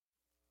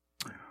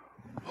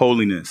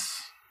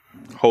Holiness,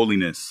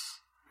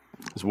 holiness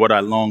is what I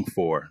long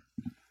for.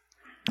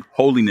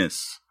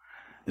 Holiness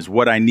is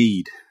what I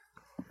need.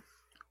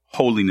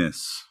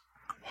 Holiness,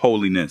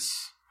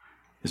 holiness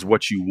is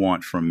what you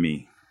want from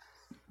me.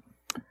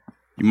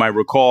 You might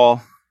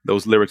recall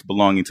those lyrics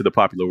belonging to the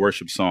popular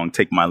worship song,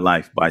 Take My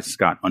Life by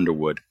Scott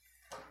Underwood.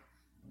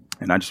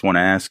 And I just want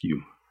to ask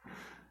you,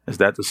 is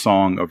that the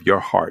song of your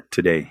heart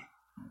today?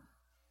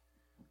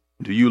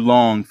 Do you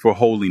long for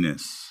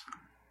holiness?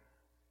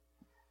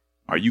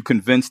 Are you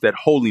convinced that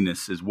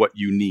holiness is what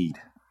you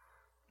need?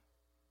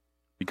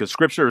 Because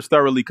Scripture is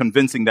thoroughly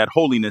convincing that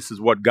holiness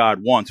is what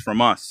God wants from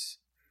us.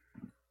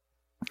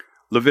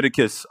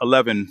 Leviticus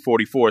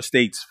 11:44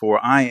 states, "For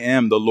I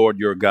am the Lord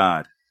your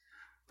God.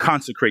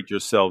 Consecrate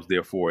yourselves,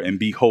 therefore, and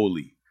be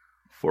holy,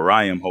 for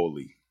I am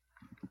holy."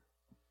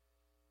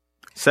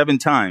 7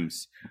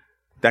 times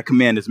that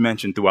command is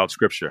mentioned throughout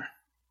Scripture.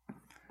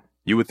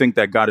 You would think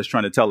that God is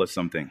trying to tell us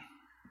something.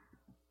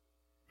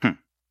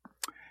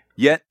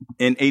 Yet,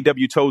 in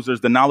A.W.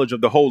 Tozer's The Knowledge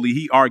of the Holy,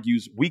 he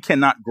argues we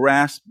cannot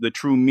grasp the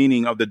true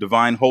meaning of the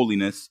divine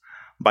holiness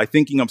by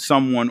thinking of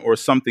someone or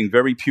something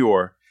very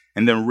pure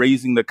and then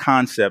raising the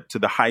concept to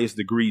the highest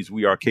degrees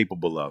we are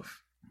capable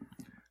of.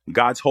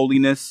 God's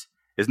holiness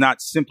is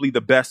not simply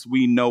the best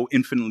we know,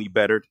 infinitely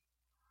bettered.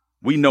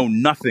 We know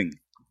nothing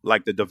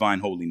like the divine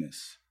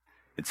holiness.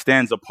 It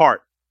stands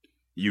apart,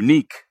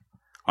 unique,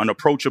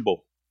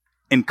 unapproachable,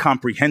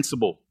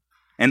 incomprehensible,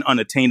 and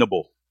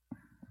unattainable.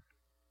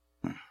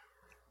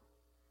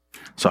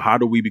 So how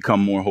do we become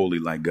more holy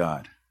like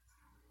God?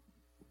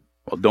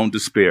 Well, don't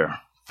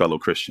despair, fellow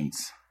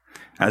Christians.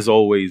 As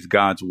always,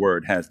 God's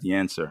word has the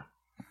answer.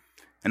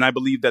 And I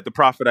believe that the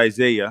prophet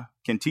Isaiah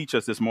can teach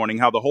us this morning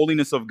how the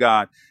holiness of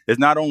God is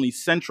not only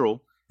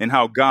central in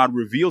how God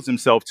reveals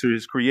himself to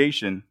his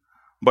creation,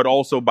 but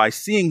also by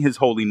seeing his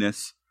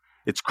holiness,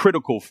 it's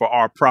critical for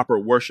our proper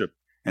worship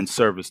and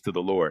service to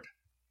the Lord.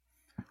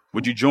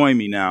 Would you join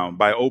me now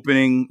by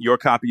opening your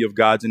copy of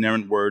God's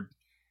inerrant word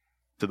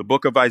to the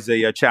book of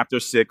Isaiah, chapter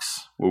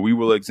 6, where we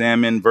will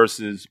examine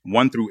verses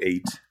 1 through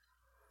 8.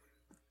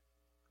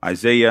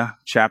 Isaiah,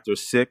 chapter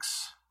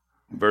 6,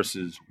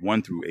 verses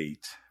 1 through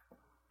 8.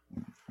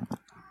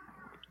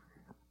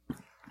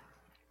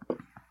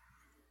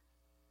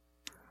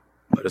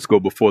 Let us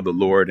go before the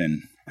Lord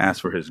and ask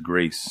for his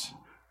grace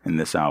in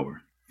this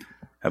hour.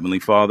 Heavenly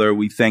Father,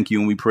 we thank you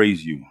and we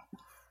praise you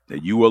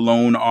that you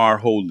alone are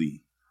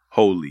holy,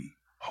 holy,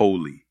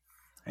 holy.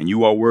 And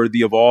you are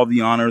worthy of all the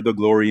honor, the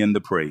glory, and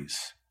the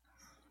praise.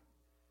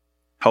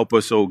 Help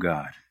us, O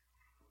God,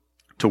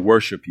 to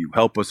worship you.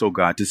 Help us, O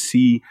God, to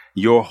see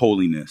your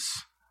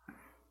holiness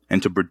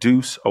and to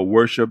produce a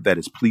worship that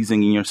is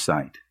pleasing in your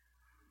sight.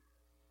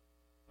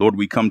 Lord,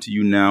 we come to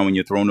you now in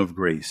your throne of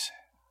grace,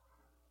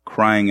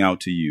 crying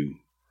out to you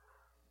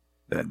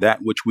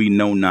that which we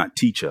know not,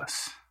 teach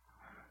us.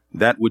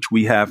 That which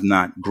we have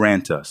not,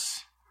 grant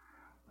us.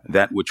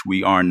 That which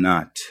we are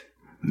not,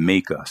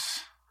 make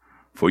us.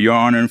 For your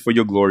honor and for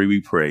your glory, we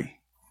pray.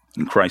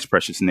 In Christ's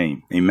precious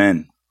name,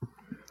 amen.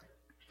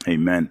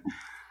 Amen.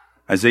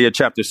 Isaiah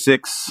chapter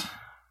 6,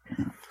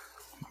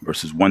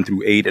 verses 1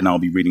 through 8, and I'll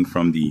be reading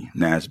from the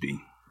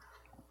NASB.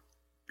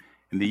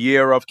 In the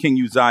year of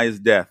King Uzziah's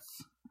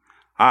death,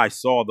 I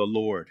saw the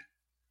Lord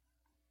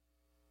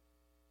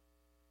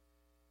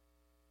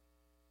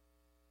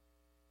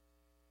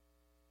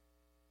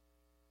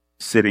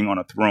sitting on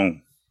a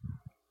throne,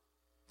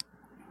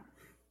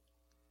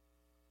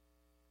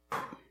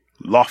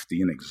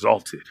 lofty and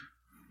exalted,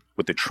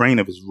 with the train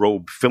of his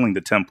robe filling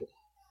the temple.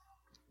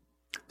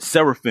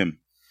 Seraphim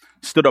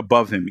stood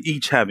above him,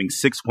 each having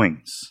 6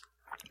 wings.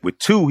 With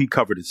 2 he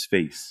covered his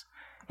face,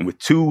 and with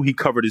 2 he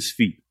covered his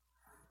feet,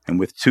 and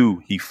with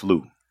 2 he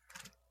flew.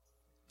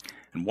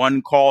 And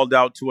one called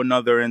out to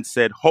another and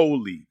said,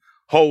 Holy,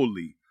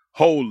 holy,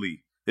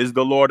 holy is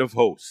the Lord of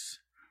hosts.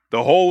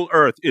 The whole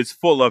earth is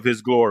full of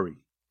his glory.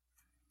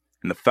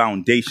 And the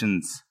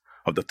foundations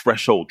of the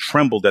threshold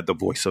trembled at the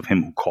voice of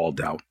him who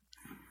called out,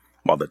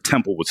 while the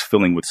temple was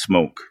filling with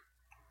smoke.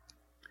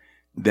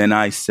 Then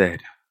I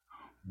said,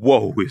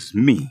 Woe is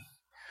me,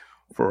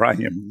 for I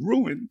am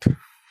ruined.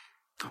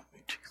 Oh,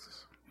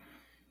 Jesus.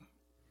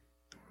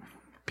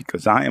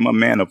 Because I am a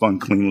man of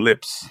unclean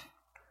lips,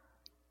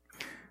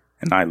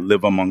 and I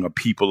live among a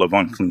people of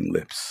unclean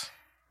lips.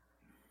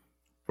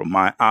 For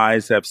my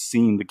eyes have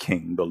seen the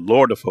King, the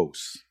Lord of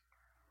hosts.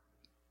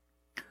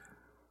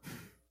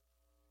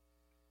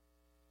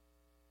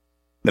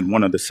 Then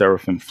one of the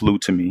seraphim flew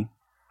to me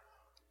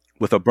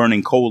with a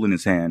burning coal in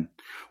his hand,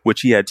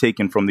 which he had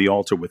taken from the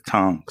altar with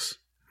tongs.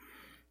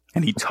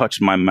 And he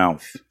touched my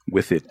mouth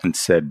with it and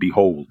said,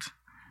 Behold,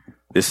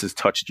 this has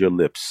touched your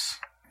lips,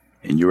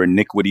 and your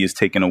iniquity is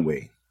taken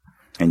away,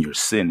 and your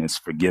sin is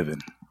forgiven.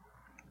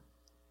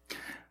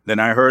 Then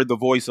I heard the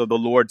voice of the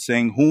Lord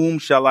saying, Whom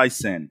shall I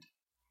send,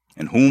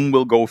 and whom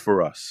will go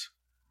for us?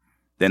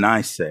 Then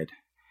I said,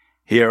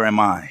 Here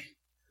am I,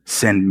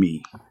 send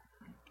me.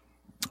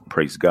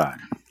 Praise God.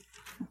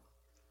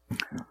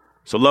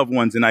 So loved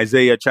ones, in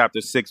Isaiah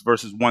chapter 6,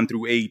 verses 1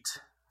 through 8,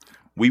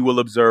 we will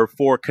observe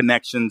 4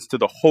 connections to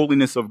the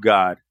holiness of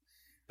God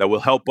that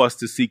will help us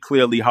to see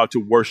clearly how to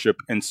worship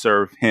and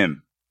serve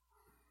him.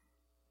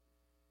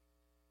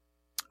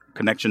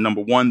 Connection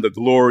number 1, the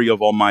glory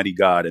of Almighty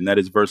God, and that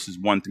is verses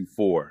 1 through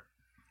 4.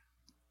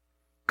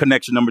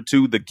 Connection number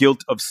 2, the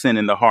guilt of sin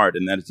in the heart,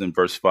 and that is in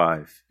verse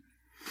 5.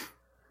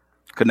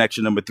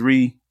 Connection number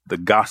 3, the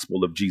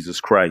gospel of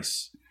Jesus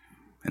Christ,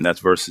 and that's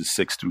verses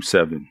 6 through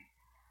 7.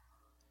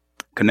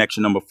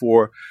 Connection number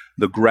 4,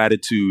 the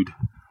gratitude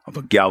of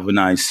a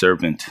galvanized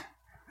servant,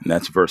 and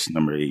that's verse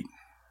number 8.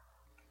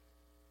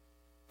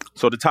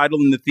 So the title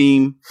and the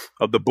theme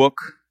of the book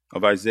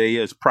of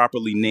Isaiah is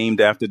properly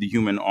named after the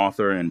human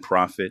author and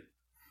prophet,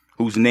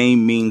 whose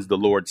name means the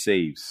Lord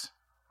saves.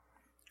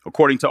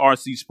 According to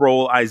R.C.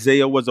 Sproul,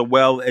 Isaiah was a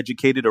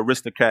well-educated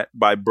aristocrat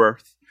by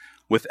birth,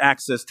 with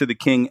access to the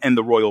king and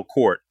the royal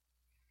court.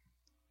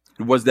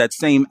 It was that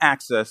same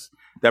access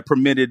that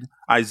permitted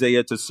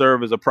Isaiah to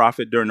serve as a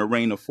prophet during the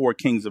reign of 4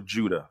 kings of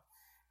Judah: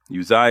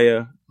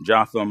 Uzziah,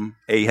 Jotham,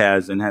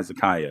 Ahaz, and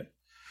Hezekiah.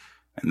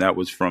 And that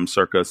was from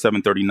circa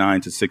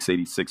 739 to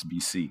 686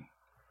 BC.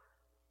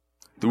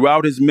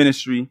 Throughout his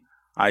ministry,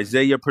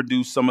 Isaiah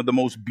produced some of the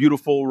most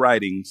beautiful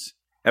writings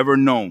ever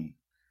known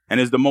and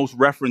is the most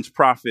referenced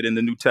prophet in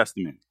the New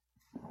Testament.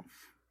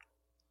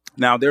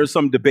 Now, there's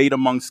some debate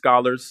among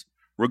scholars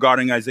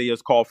regarding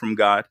Isaiah's call from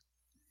God.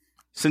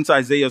 Since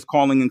Isaiah's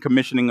calling and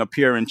commissioning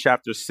appear in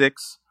chapter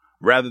 6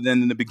 rather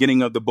than in the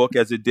beginning of the book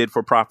as it did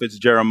for prophets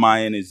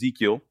Jeremiah and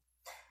Ezekiel,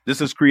 this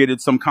has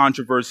created some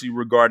controversy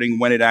regarding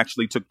when it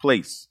actually took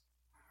place.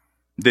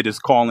 Did his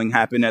calling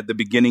happen at the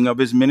beginning of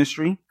his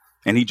ministry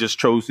and he just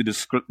chose to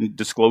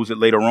disclose it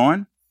later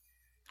on?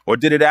 Or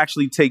did it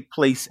actually take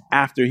place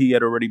after he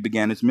had already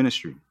began his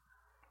ministry?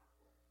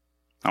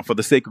 Now, for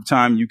the sake of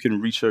time, you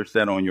can research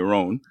that on your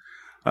own.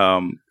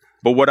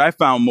 But what I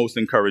found most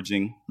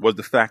encouraging was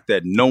the fact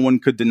that no one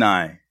could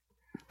deny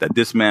that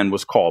this man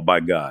was called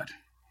by God.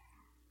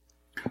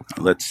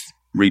 Let's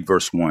read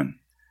verse 1.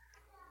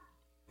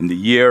 In the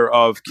year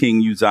of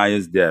King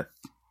Uzziah's death,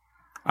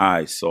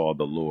 I saw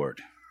the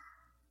Lord.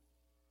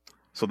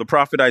 So the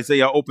prophet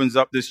Isaiah opens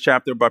up this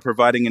chapter by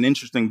providing an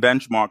interesting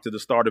benchmark to the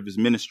start of his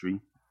ministry.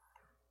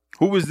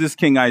 Who is this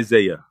King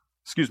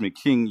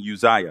King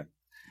Uzziah?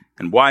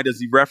 And why does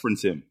he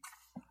reference him?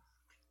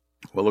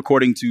 Well,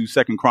 according to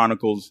 2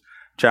 Chronicles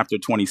chapter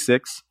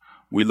 26,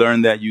 we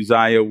learn that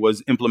Uzziah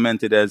was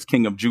implemented as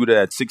king of Judah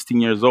at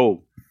 16 years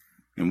old,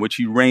 in which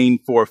he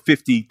reigned for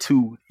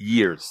 52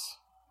 years.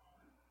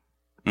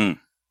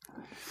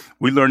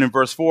 We learn in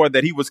verse 4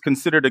 that he was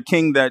considered a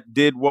king that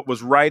did what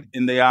was right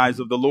in the eyes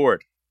of the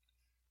Lord.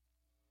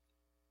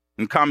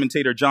 And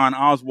commentator John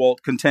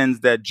Oswalt contends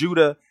that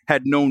Judah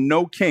had known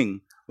no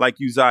king like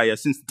Uzziah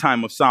since the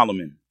time of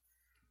Solomon.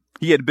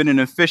 He had been an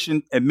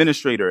efficient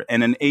administrator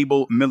and an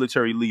able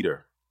military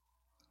leader.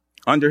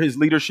 Under his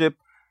leadership,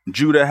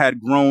 Judah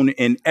had grown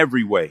in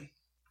every way.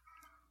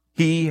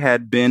 He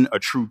had been a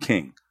true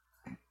king.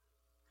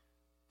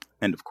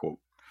 End of quote.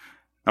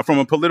 Now, from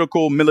a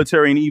political,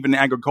 military, and even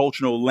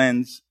agricultural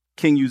lens,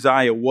 King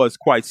Uzziah was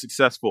quite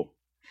successful.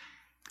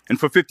 And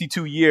for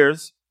 52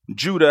 years,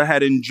 Judah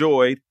had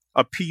enjoyed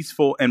a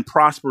peaceful and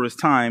prosperous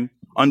time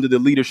under the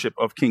leadership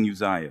of King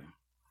Uzziah.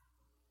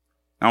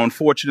 Now,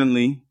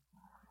 unfortunately,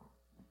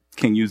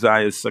 King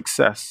Uzziah's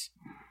success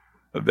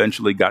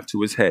eventually got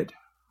to his head.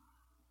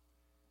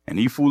 And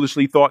he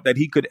foolishly thought that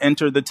he could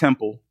enter the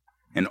temple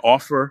and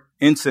offer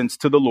incense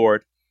to the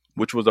Lord,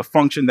 which was a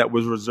function that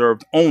was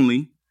reserved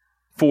only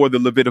for the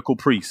Levitical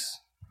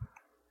priests.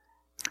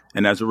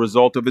 And as a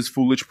result of his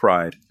foolish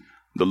pride,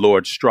 the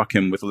Lord struck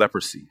him with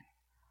leprosy.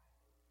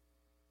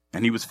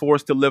 And he was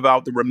forced to live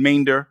out the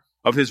remainder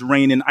of his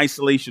reign in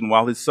isolation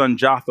while his son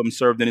Jotham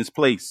served in his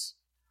place.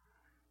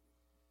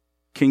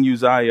 King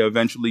Uzziah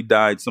eventually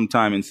died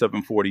sometime in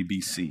 740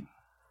 BC.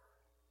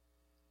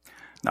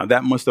 Now,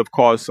 that must have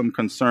caused some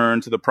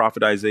concern to the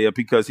prophet Isaiah,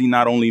 because he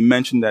not only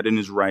mentioned that in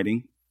his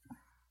writing,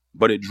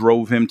 but it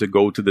drove him to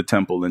go to the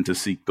temple and to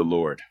seek the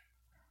Lord.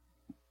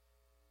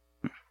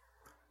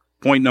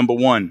 Point number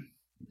 1,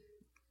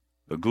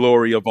 the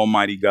glory of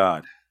Almighty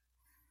God.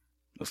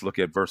 Let's look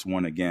at verse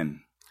 1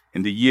 again.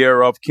 In the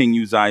year of King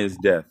Uzziah's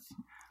death,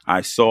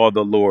 I saw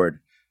the Lord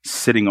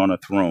sitting on a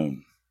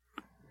throne.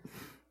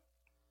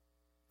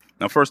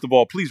 Now, first of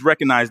all, please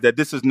recognize that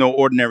this is no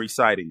ordinary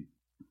sighting.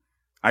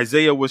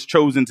 Isaiah was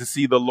chosen to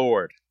see the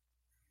Lord,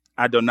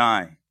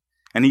 Adonai,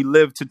 and he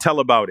lived to tell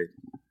about it.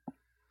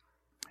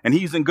 And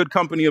he's in good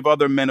company of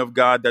other men of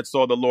God that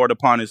saw the Lord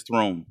upon his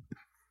throne.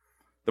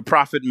 The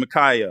prophet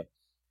Micaiah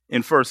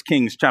in 1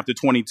 Kings chapter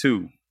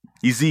 22,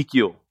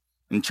 Ezekiel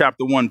in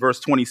chapter 1, verse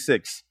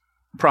 26,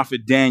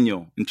 prophet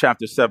Daniel in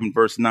chapter 7,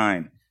 verse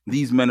 9.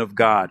 These men of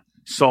God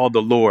saw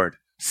the Lord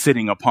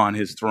sitting upon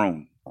his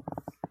throne.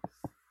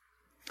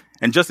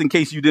 And just in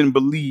case you didn't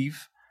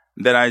believe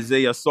that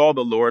Isaiah saw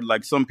the Lord,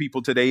 like some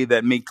people today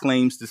that make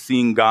claims to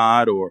seeing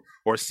God or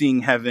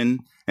seeing heaven,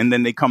 and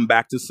then they come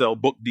back to sell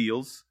book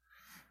deals,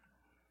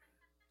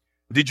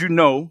 did you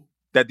know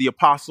that the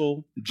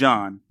Apostle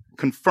John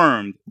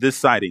confirmed this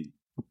sighting?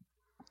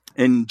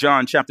 In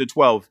John chapter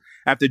 12,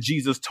 after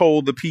Jesus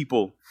told the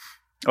people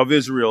of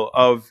Israel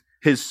of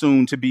his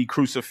soon to be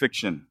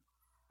crucifixion,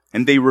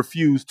 and they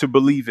refused to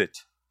believe it,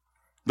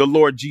 the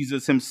Lord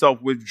Jesus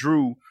himself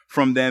withdrew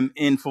from them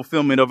in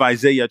fulfillment of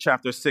Isaiah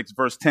chapter 6,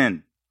 verse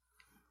 10.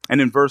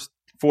 And in verse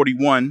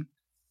 41,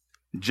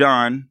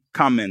 John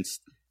comments,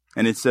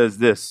 and it says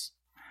this: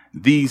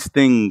 "These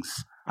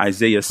things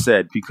Isaiah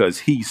said because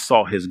he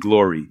saw his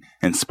glory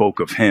and spoke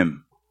of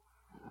him."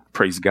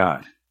 Praise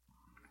God.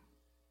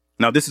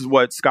 Now, this is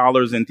what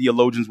scholars and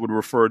theologians would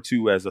refer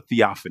to as a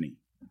theophany.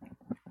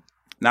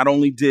 Not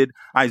only did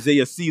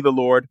Isaiah see the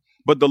Lord,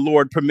 but the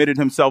Lord permitted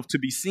himself to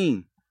be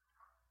seen.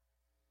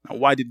 Now,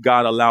 why did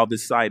God allow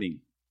this sighting?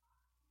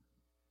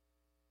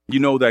 You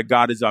know that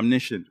God is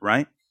omniscient,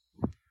 right?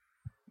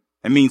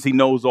 It means he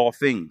knows all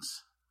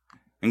things.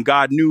 And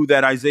God knew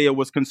that Isaiah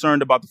was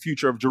concerned about the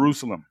future of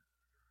Jerusalem.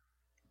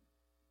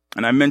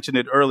 And I mentioned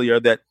it earlier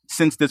that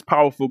since this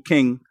powerful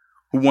king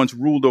who once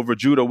ruled over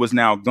Judah was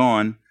now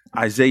gone,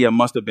 Isaiah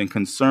must have been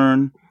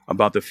concerned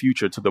about the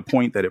future to the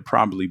point that it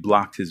probably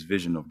blocked his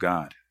vision of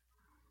God.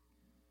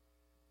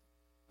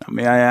 Now,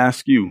 may I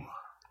ask you,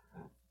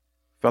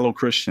 fellow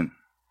Christian,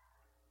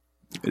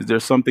 is there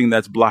something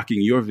that's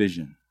blocking your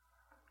vision?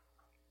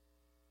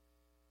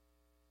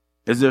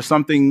 Is there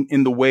something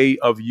in the way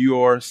of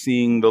your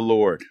seeing the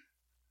Lord?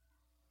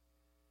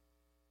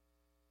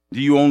 Do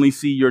you only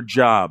see your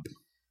job?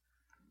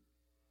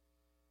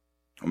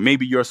 Or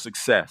maybe your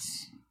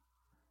success?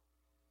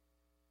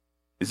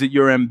 Is it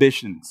your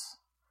ambitions?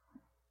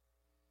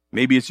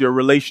 Maybe it's your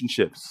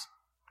relationships.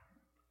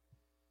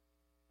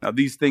 Now,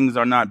 these things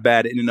are not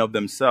bad in and of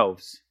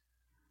themselves,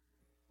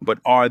 but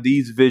are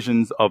these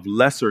visions of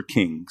lesser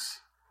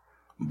kings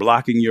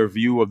blocking your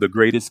view of the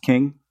greatest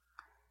king,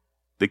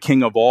 the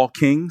King of all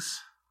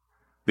kings,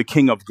 the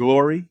King of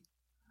glory?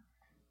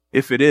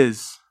 If it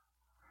is,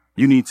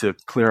 you need to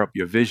clear up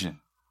your vision.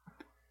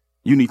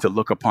 You need to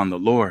look upon the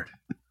Lord.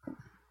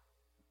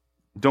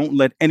 Don't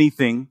let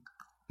anything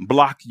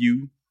block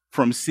you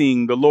from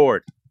seeing the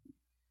Lord.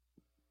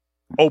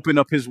 Open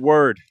up his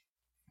word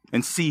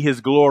and see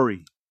his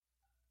glory.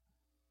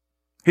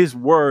 His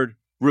word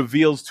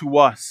reveals to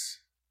us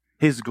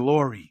his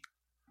glory.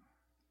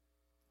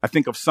 I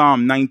think of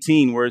Psalm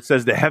 19 where it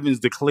says the heavens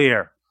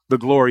declare the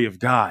glory of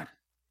God.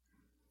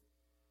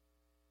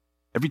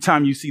 Every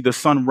time you see the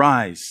sun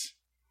rise,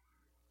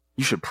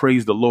 you should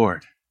praise the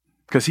Lord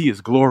because he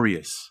is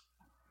glorious.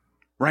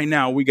 Right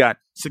now, we got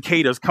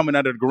cicadas coming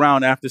out of the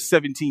ground after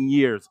 17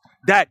 years.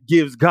 That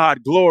gives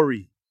God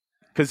glory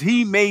because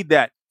he made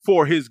that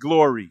for his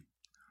glory.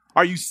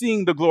 Are you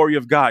seeing the glory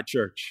of God,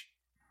 church?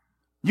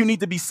 You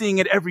need to be seeing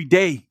it every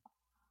day.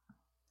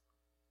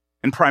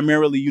 And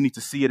primarily, you need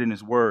to see it in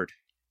his word.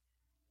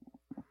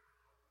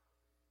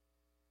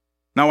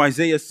 Now,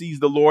 Isaiah sees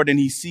the Lord and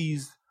he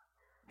sees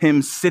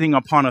him sitting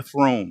upon a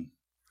throne,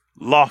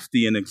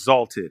 lofty and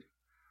exalted,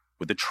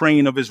 with the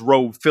train of his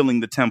robe filling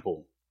the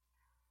temple.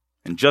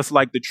 And just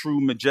like the true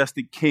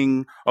majestic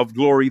King of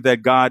glory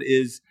that God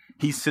is,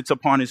 he sits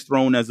upon his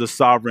throne as a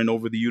sovereign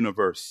over the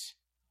universe.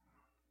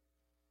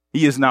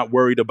 He is not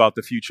worried about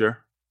the future.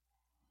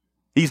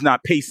 He's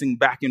not pacing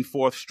back and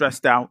forth,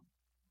 stressed out.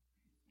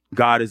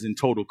 God is in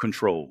total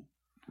control.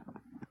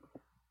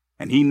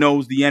 And he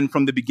knows the end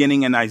from the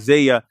beginning, and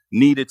Isaiah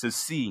needed to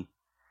see.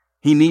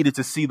 He needed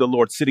to see the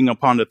Lord sitting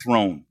upon the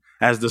throne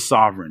as the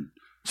sovereign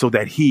so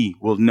that he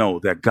will know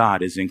that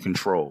God is in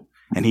control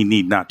and he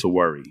need not to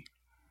worry.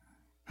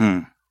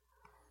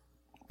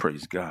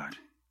 Praise God.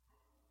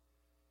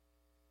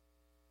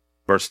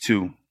 Verse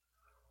 2.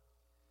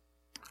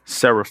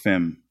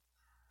 Seraphim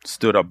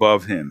stood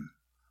above him,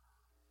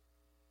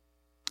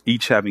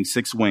 each having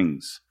 6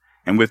 wings,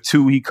 and with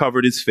 2 he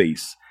covered his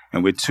face,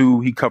 and with 2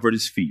 he covered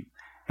his feet,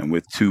 and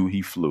with 2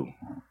 he flew.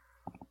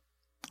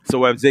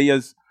 So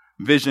Isaiah's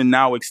vision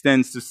now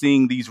extends to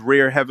seeing these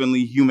rare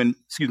heavenly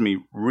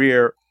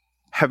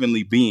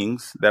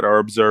beings that are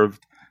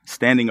observed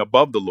standing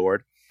above the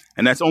Lord.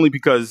 And that's only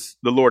because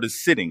the Lord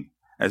is sitting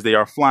as they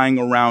are flying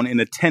around in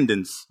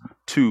attendance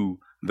to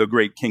the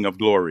great King of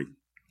glory.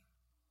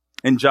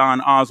 In John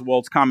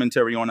Oswald's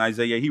commentary on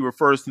Isaiah, he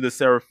refers to the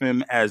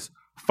seraphim as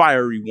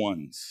fiery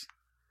ones.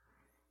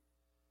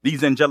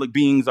 These angelic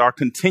beings are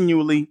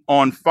continually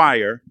on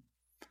fire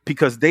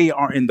because they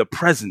are in the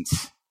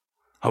presence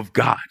of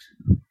God.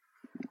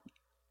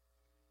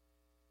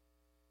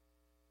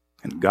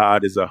 And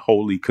God is a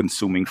holy,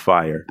 consuming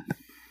fire,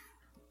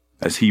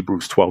 as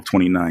Hebrews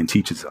 12:29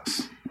 teaches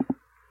us.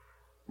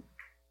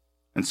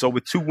 And so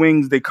with 2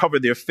 wings, they cover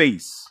their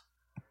face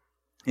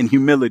in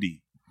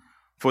humility,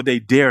 for they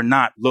dare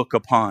not look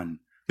upon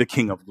the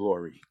King of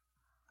glory.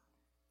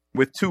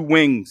 With 2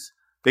 wings,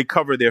 they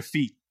cover their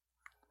feet,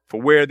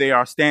 for where they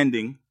are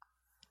standing,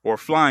 or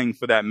flying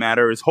for that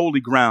matter, is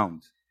holy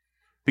ground,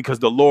 because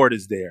the Lord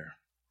is there.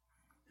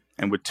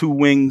 And with 2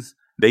 wings,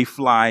 they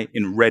fly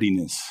in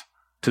readiness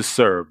to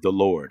serve the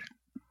Lord.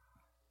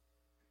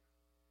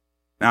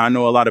 Now, I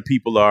know a lot of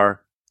people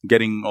are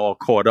getting all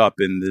caught up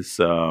in this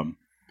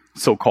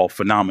so-called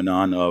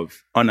phenomenon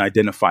of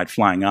unidentified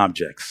flying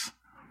objects.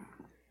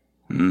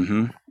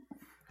 Hmm.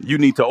 You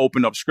need to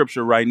open up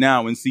scripture right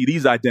now and see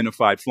these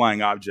identified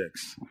flying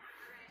objects,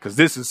 because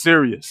this is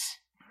serious.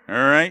 All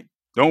right.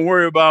 Don't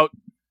worry about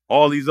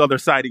all these other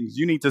sightings.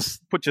 You need to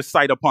put your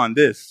sight upon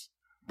this.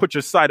 Put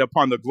your sight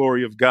upon the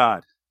glory of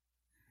God.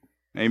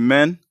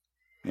 Amen.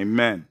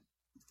 Amen.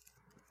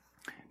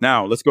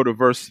 Now let's go to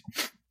verse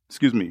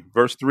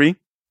 3.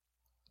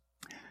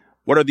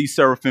 What are these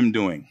seraphim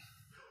doing?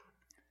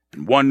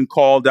 And one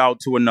called out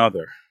to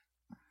another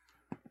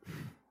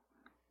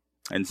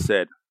and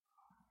said,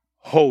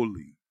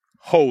 "Holy,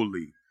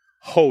 holy,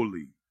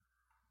 holy,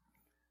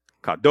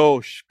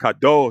 Kadosh,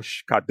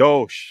 Kadosh,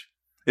 Kadosh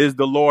is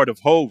the Lord of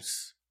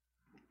hosts.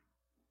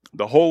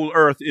 The whole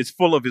earth is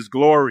full of his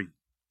glory."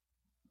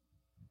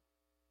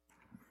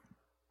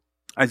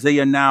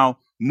 Isaiah now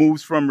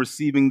moves from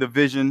receiving the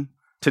vision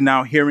to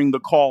now hearing the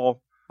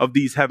call of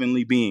these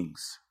heavenly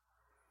beings.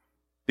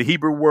 The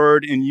Hebrew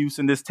word in use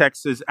in this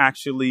text is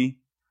actually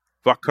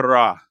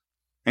vakra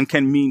and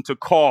can mean to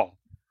call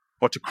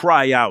or to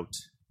cry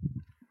out.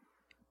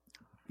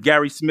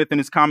 Gary Smith in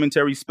his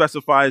commentary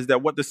specifies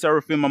that what the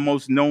seraphim are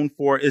most known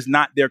for is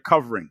not their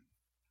covering.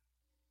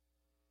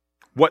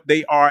 What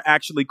they are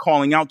actually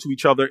calling out to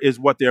each other is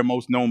what they're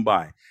most known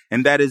by.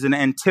 And that is an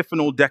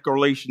antiphonal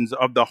declarations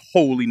of the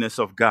holiness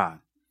of God.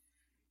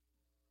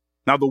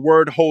 Now, the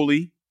word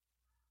holy,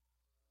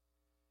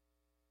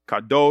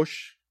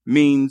 kadosh,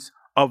 means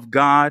of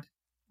God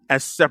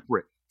as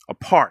separate,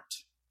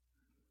 apart.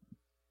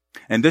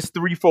 And this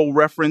threefold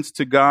reference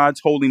to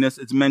God's holiness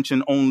is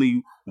mentioned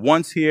only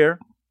once here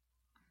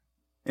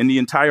in the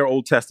entire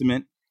Old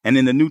Testament, and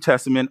in the New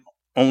Testament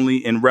only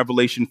in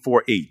Revelation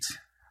 4:8.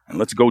 And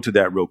let's go to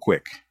that real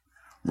quick.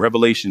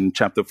 Revelation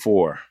chapter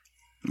 4,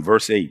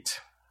 verse 8.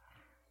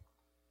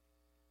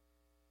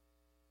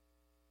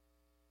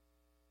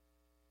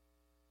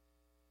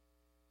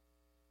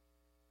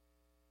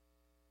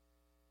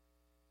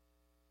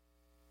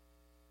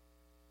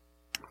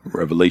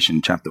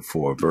 Revelation chapter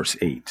 4, verse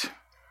 8.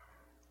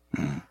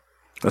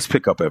 Let's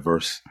pick up at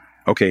verse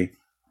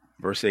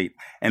 8.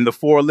 And the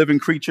four living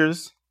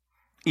creatures,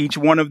 each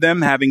one of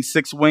them having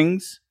 6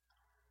 wings,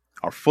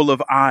 are full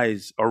of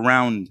eyes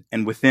around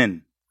and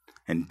within.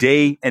 And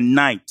day and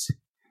night,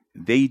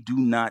 they do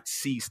not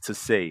cease to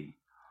say,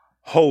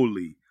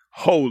 "Holy,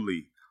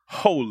 holy,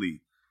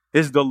 holy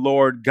is the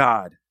Lord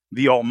God,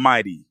 the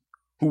Almighty,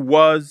 who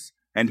was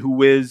and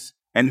who is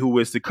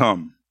to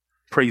come."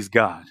 Praise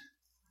God.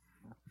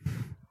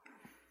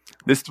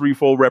 This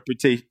threefold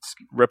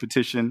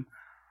repetition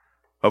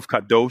of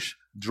Kadosh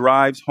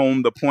drives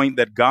home the point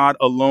that God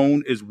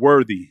alone is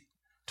worthy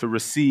to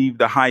receive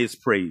the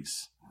highest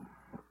praise.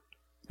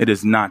 It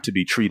is not to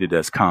be treated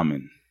as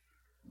common.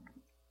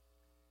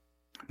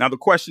 Now, the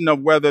question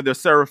of whether the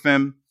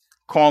seraphim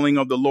calling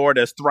of the Lord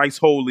as thrice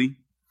holy,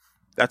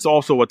 that's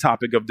also a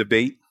topic of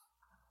debate.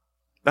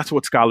 That's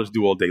what scholars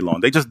do all day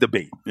long. They just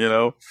debate, you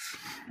know.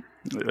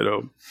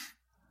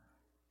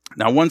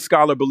 Now, one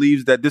scholar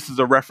believes that this is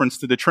a reference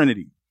to the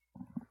Trinity.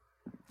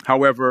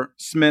 However,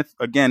 Smith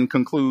again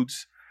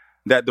concludes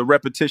that the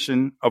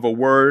repetition of a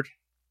word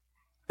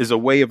is a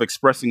way of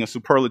expressing a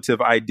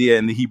superlative idea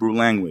in the Hebrew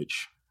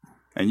language.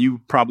 And you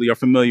probably are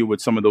familiar with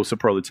some of those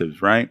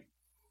superlatives, right?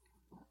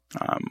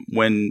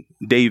 When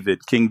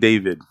King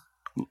David,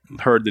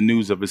 heard the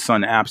news of his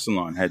son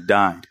Absalom had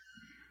died,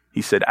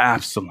 he said,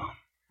 Absalom,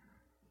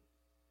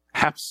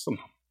 because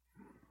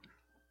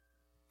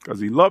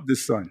he loved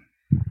his son.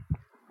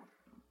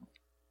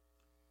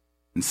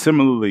 And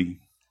similarly,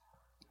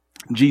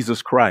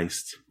 Jesus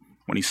Christ,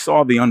 when he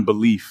saw the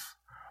unbelief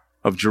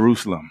of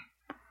Jerusalem,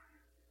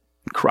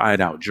 he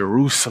cried out,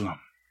 "Jerusalem,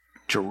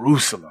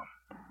 Jerusalem."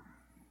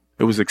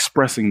 It was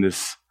expressing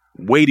this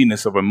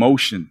weightiness of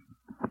emotion.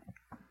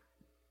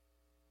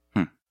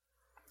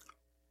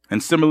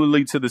 And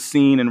similarly to the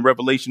scene in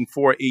Revelation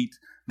 4:8,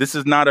 this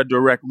is not a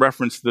direct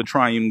reference to the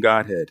triune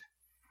Godhead.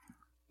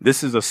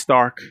 This is a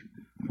stark,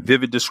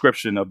 vivid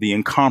description of the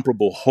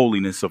incomparable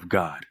holiness of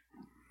God.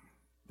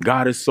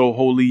 God is so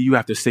holy, you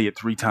have to say it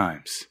 3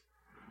 times.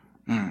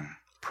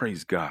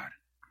 Praise God.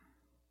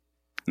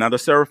 Now the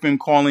seraphim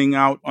calling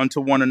out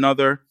unto one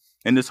another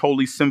in this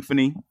holy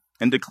symphony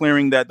and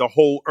declaring that the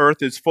whole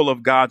earth is full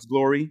of God's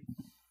glory,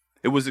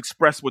 it was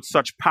expressed with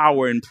such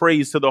power and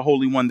praise to the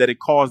Holy One that it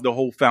caused the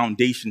whole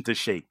foundation to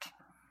shake.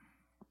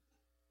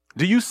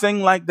 Do you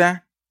sing like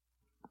that?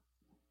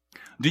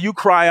 Do you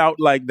cry out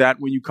like that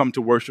when you come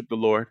to worship the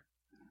Lord?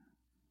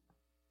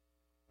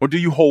 Or do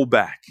you hold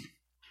back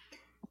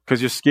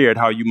because you're scared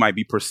how you might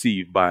be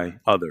perceived by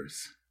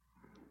others?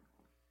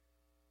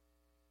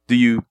 Do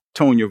you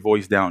tone your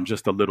voice down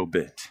just a little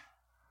bit?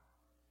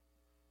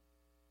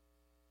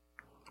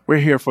 We're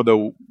here for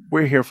the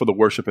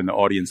worship and the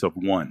audience of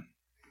one.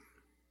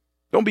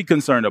 Don't be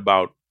concerned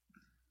about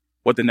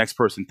what the next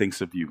person thinks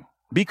of you.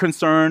 Be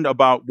concerned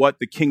about what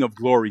the King of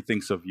Glory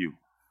thinks of you,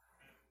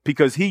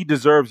 because he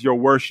deserves your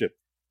worship.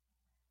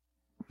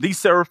 These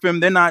seraphim,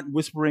 they're not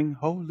whispering,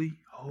 "Holy,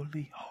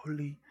 holy,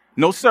 holy."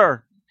 No,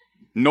 sir.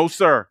 No,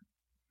 sir.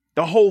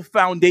 The whole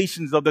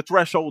foundations of the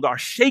threshold are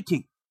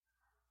shaking.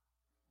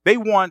 They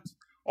want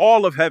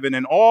all of heaven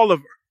and all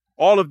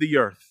of the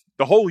earth,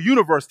 the whole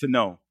universe to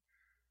know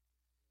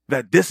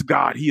that this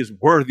God, he is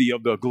worthy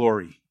of the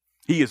glory.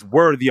 He is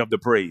worthy of the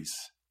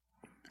praise.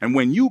 And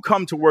when you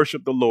come to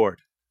worship the Lord,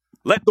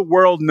 let the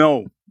world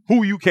know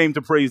who you came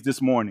to praise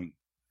this morning.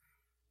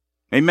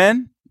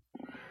 Amen.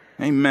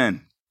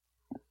 Amen.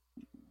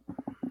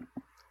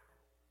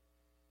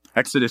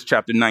 Exodus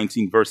chapter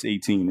 19, verse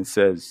 18, it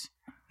says,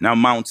 "Now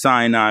Mount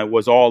Sinai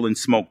was all in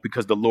smoke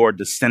because the Lord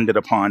descended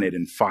upon it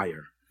in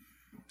fire.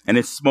 And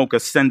its smoke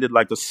ascended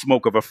like the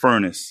smoke of a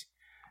furnace,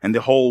 and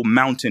the whole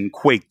mountain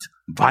quaked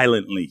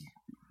violently."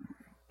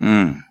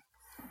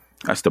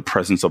 That's the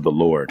presence of the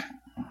Lord.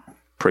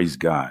 Praise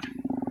God.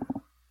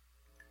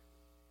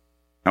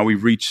 Now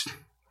we've reached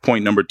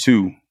point number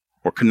 2,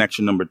 or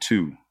connection number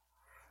 2,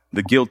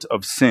 the guilt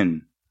of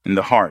sin in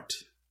the heart.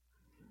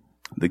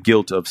 The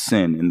guilt of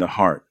sin in the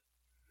heart.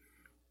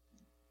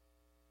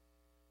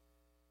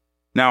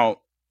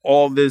 Now,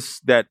 all this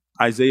that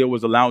Isaiah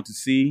was allowed to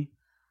see,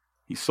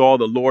 he saw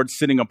the Lord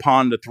sitting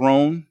upon the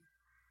throne.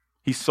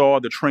 He saw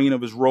the train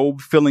of his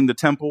robe filling the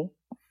temple.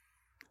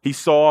 He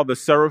saw the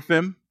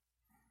seraphim.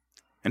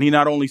 And he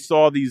not only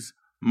saw these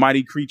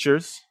mighty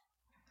creatures,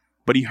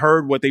 but he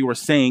heard what they were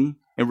saying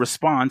in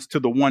response to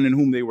the one in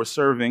whom they were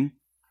serving.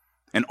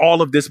 And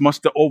all of this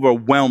must have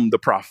overwhelmed the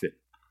prophet.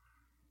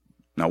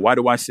 Now, why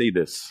do I say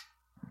this?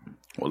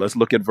 Well, let's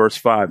look at verse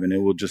 5 and it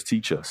will just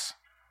teach us.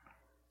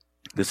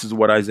 This is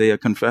what Isaiah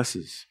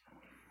confesses.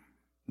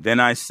 "Then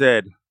I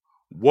said,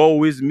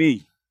 woe is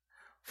me,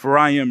 for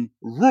I am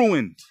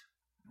ruined."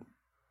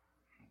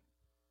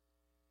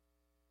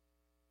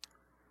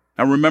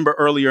 Now remember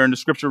earlier in the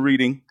scripture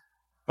reading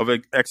of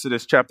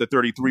Exodus chapter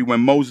 33,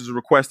 when Moses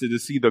requested to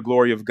see the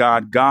glory of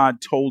God,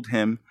 God told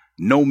him,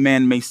 "No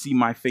man may see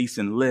my face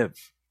and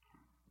live."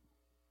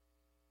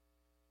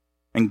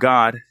 And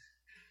God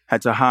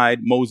had to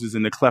hide Moses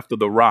in the cleft of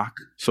the rock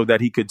so that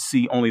he could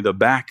see only the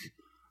back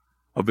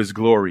of his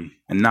glory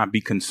and not be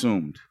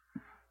consumed.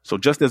 So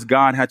just as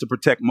God had to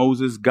protect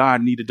Moses,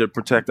 God needed to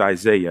protect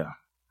Isaiah.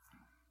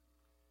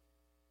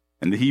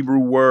 And the Hebrew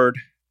word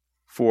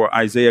for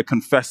Isaiah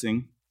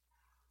confessing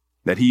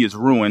that he is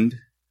ruined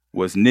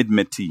was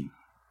nidmati.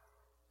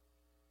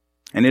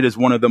 And it is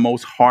one of the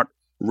most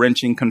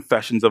heart-wrenching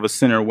confessions of a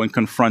sinner when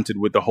confronted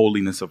with the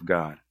holiness of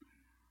God.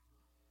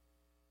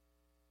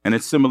 And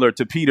it's similar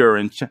to Peter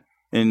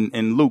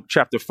in Luke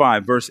chapter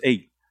 5, verse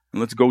 8.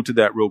 And let's go to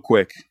that real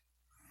quick.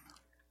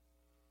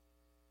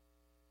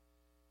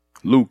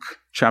 Luke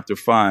chapter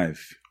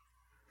 5.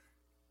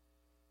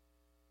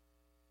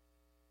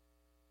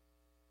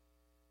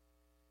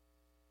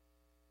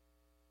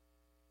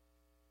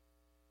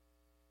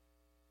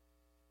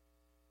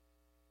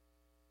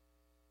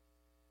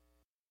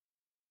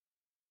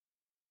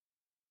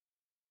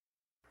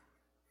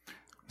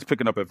 It's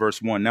picking up at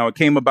verse 1. "Now it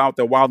came about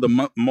that while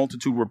the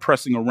multitude were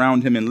pressing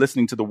around him and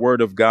listening to the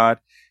word of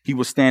God, he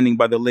was standing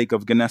by the lake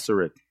of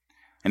Gennesaret.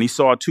 And he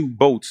saw 2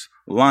 boats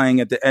lying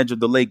at the edge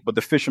of the lake, but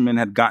the fishermen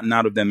had gotten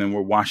out of them and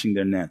were washing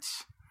their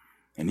nets.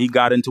 And he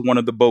got into one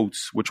of the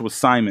boats, which was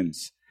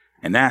Simon's,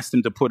 and asked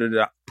him to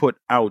put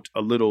out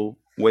a little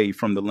way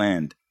from the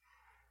land.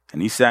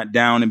 And he sat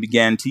down and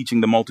began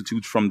teaching the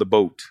multitudes from the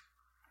boat.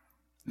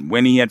 And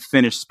when he had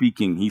finished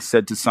speaking, he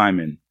said to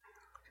Simon,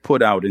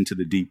 put out into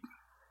the deep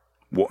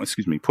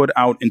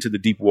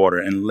water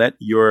and let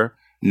your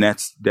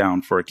nets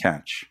down for a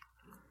catch.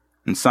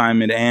 And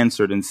Simon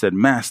answered and said,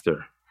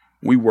 Master,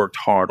 we worked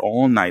hard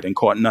all night and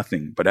caught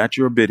nothing, but at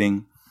your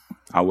bidding,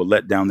 I will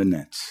let down the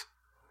nets.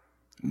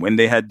 When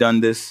they had done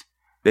this,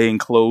 they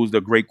enclosed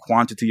a great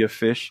quantity of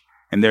fish,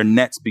 and their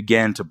nets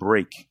began to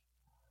break.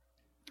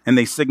 And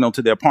they signaled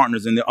to their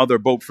partners in the other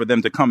boat for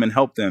them to come and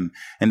help them.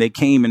 And they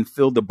came and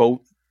filled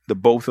both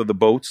of the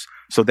boats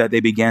so that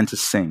they began to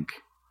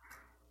sink.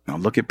 Now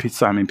look at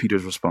Simon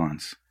Peter's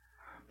response.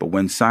 But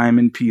when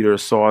Simon Peter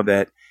saw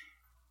that,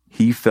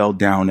 he fell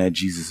down at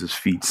Jesus'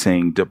 feet,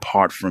 saying,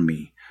 Depart from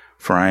me,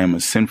 for I am a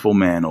sinful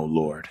man, O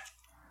Lord.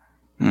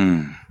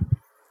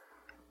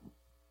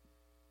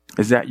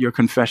 Is that your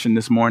confession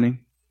this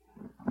morning?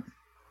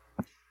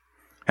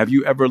 Have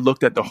you ever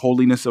looked at the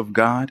holiness of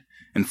God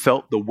and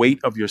felt the weight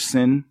of your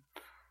sin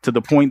to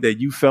the point that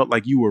you felt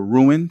like you were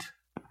ruined?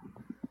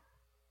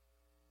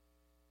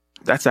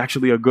 That's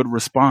actually a good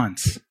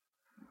response.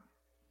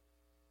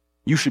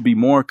 You should be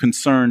more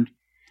concerned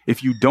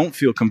if you don't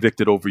feel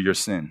convicted over your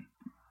sin.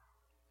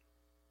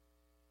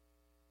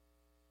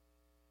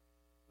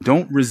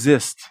 Don't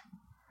resist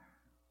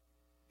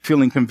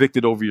feeling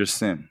convicted over your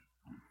sin.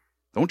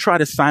 Don't try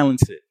to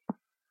silence it.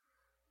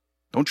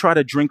 Don't try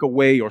to drink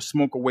away or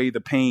smoke away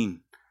the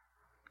pain.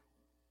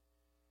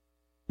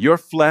 Your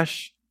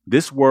flesh,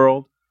 this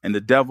world, and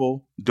the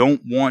devil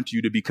don't want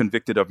you to be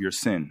convicted of your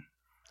sin.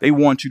 They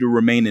want you to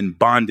remain in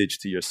bondage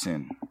to your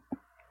sin.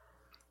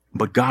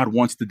 But God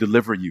wants to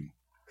deliver you.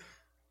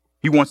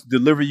 He wants to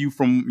deliver you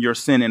from your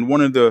sin. And one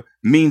of the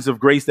means of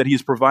grace that he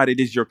has provided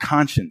is your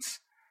conscience.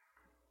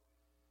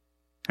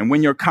 And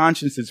when your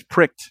conscience is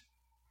pricked,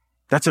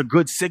 that's a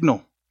good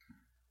signal.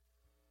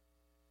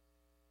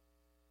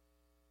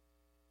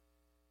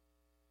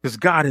 Because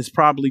God is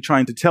probably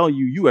trying to tell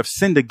you, you have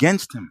sinned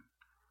against him.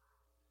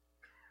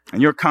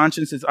 And your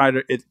conscience is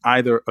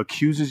either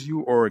accuses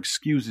you or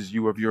excuses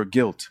you of your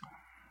guilt,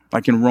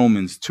 like in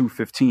Romans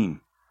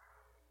 2:15.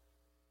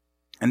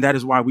 And that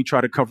is why we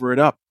try to cover it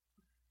up.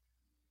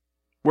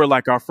 We're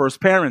like our first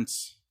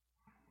parents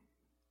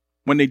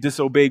when they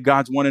disobeyed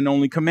God's one and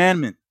only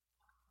commandment.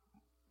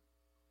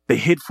 They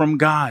hid from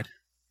God.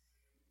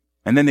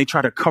 And then they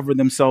try to cover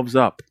themselves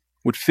up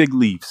with fig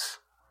leaves.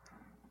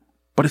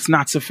 But it's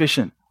not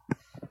sufficient.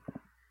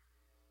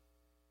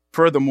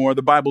 Furthermore,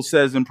 the Bible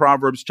says in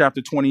Proverbs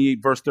chapter 28,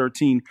 verse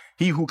 13,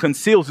 he who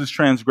conceals his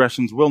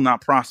transgressions will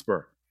not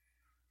prosper,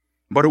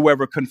 but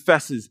whoever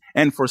confesses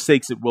and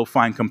forsakes it will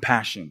find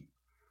compassion.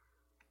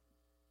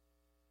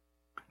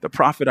 The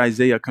prophet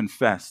Isaiah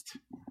confessed.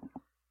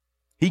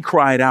 He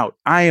cried out,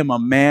 I am a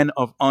man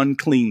of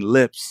unclean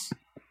lips.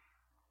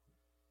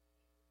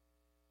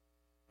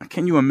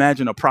 Can you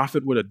imagine a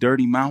prophet with a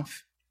dirty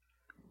mouth?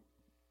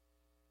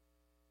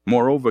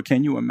 Moreover,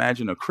 can you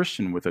imagine a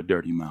Christian with a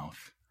dirty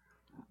mouth?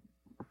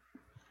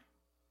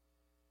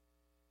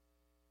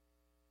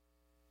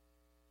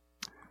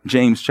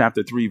 James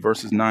chapter 3,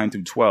 verses 9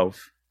 through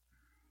 12.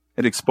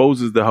 It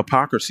exposes the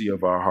hypocrisy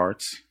of our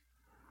hearts.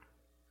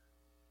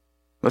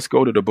 Let's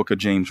go to the book of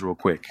James real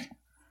quick.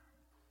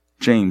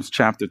 James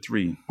chapter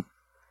 3.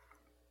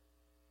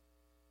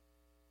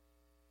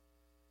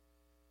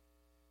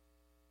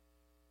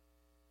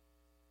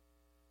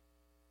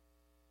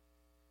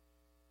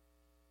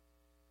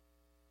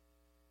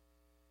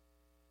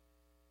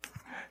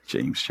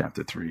 James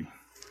chapter 3.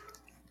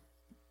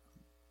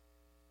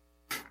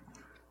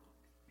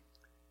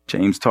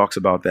 James talks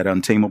about that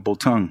untamable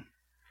tongue.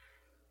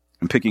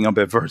 And picking up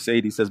at verse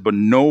 8, he says, but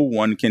no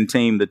one can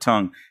tame the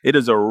tongue. It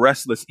is a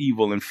restless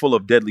evil and full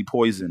of deadly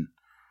poison.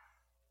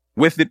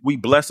 With it we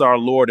bless our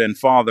Lord and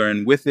Father,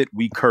 and with it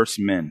we curse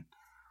men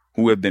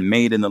who have been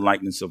made in the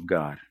likeness of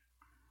God.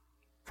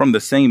 From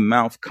the same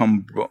mouth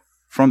come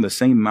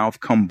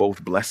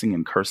both blessing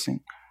and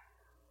cursing.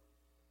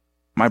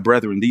 My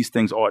brethren, these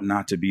things ought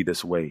not to be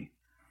this way.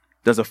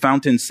 Does a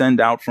fountain send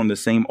out from the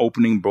same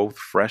opening both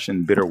fresh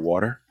and bitter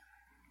water?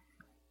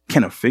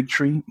 Can a fig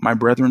tree, my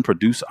brethren,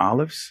 produce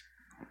olives?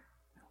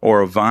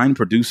 Or a vine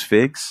produce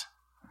figs?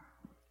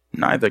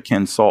 Neither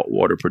can salt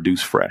water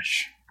produce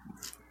fresh.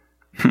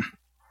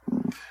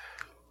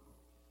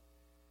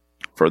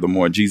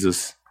 Furthermore,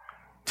 Jesus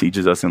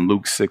teaches us in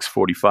Luke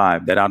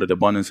 6:45 that out of the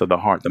abundance of the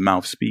heart, the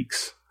mouth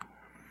speaks.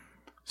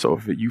 So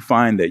if you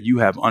find that you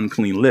have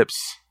unclean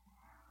lips,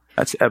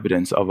 that's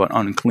evidence of an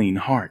unclean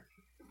heart.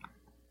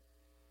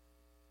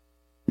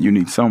 You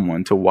need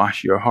someone to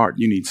wash your heart.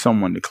 You need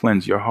someone to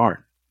cleanse your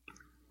heart.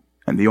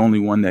 And the only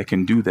one that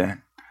can do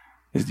that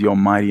is the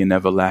Almighty and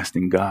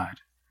everlasting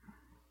God.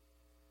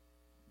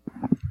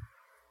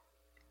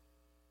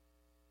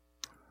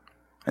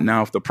 And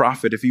now if the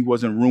prophet, if he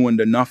wasn't ruined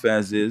enough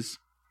as is,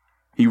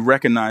 he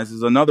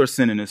recognizes another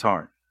sin in his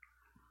heart.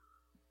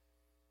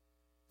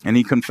 And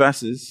he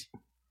confesses,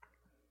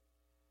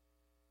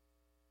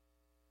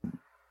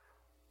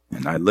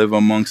 and I live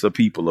amongst a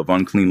people of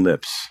unclean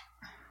lips.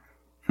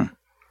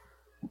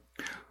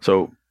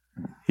 So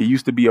he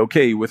used to be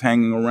okay with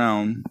hanging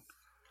around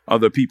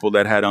other people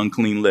that had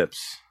unclean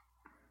lips.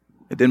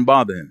 It didn't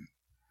bother him.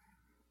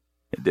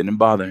 It didn't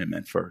bother him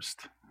at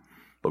first.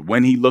 But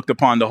when he looked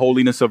upon the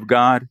holiness of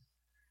God,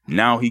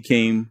 now he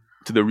came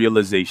to the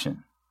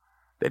realization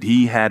that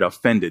he had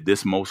offended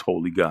this most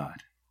holy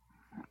God.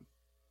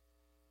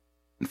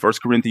 In 1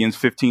 Corinthians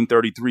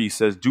 15:33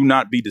 says, do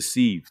not be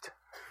deceived.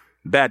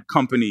 Bad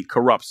company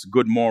corrupts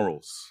good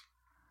morals.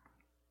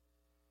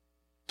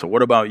 So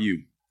what about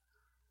you?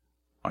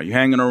 Are you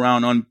hanging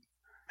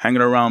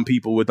around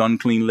people with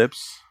unclean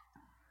lips?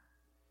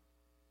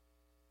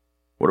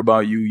 What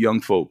about you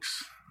young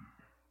folks?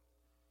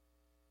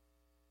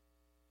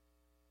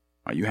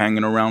 Are you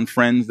hanging around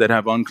friends that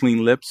have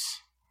unclean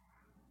lips?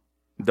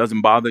 It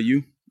doesn't bother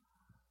you?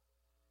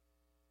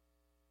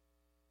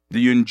 Do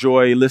you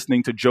enjoy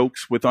listening to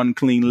jokes with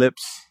unclean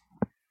lips?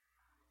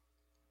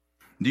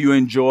 Do you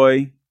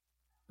enjoy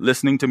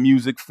listening to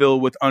music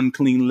filled with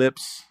unclean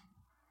lips?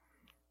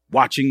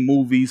 Watching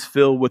movies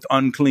filled with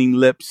unclean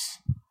lips?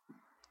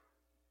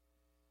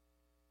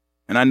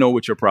 And I know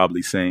what you're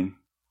probably saying.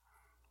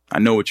 I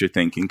know what you're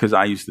thinking, because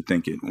I used to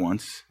think it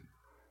once.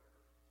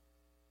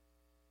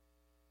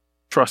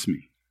 Trust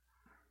me,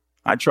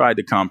 I tried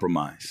to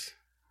compromise.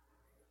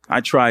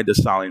 I tried to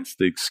silence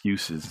the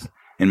excuses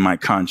in my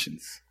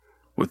conscience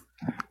with,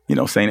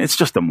 saying it's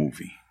just a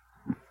movie.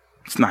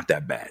 It's not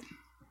that bad.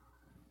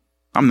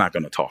 I'm not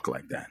going to talk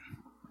like that.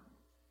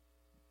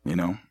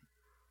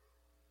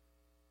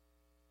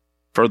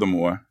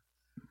 Furthermore,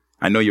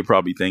 I know you're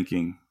probably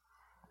thinking,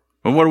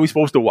 well, what are we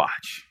supposed to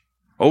watch?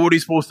 Or what are we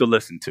supposed to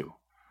listen to?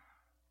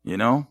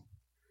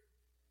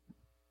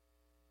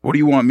 What do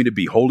you want me to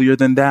be, holier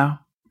than thou?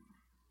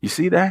 You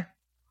see that?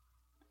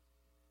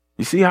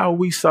 You see how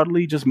we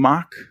subtly just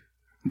mock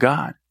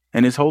God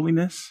and his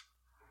holiness?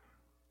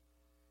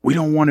 We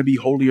don't want to be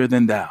holier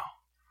than thou.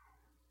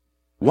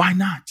 Why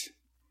not?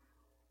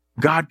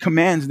 God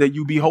commands that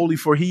you be holy,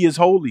 for he is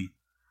holy.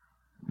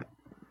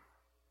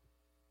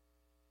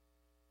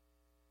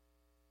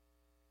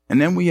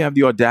 And then we have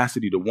the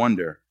audacity to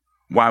wonder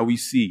why we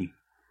see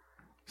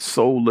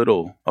so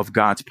little of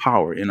God's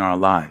power in our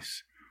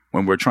lives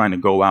when we're trying to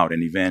go out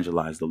and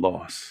evangelize the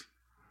lost.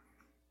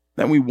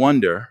 Then we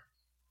wonder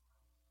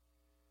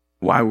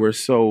why we're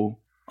so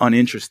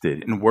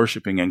uninterested in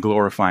worshiping and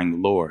glorifying the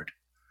Lord,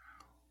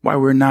 why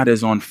we're not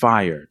as on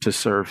fire to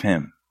serve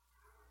him.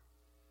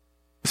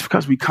 It's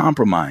because we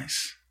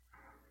compromise.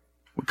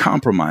 We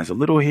compromise a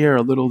little here,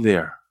 a little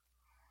there.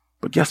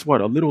 But guess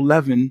what? A little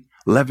leaven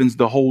leavens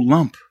the whole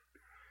lump.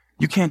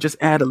 You can't just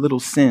add a little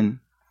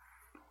sin,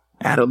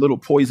 add a little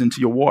poison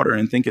to your water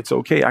and think it's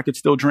okay. I could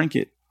still drink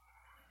it.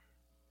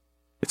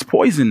 It's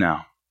poison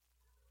now.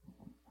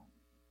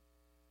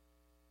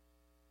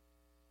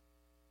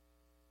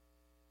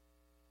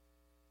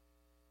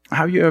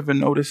 Have you ever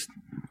noticed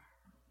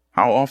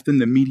how often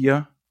the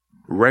media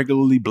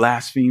regularly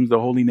blasphemes the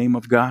holy name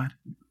of God?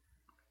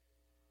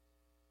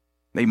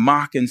 They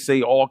mock and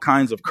say all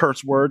kinds of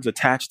curse words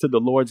attached to the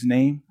Lord's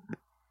name.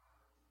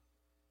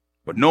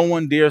 But no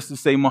one dares to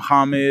say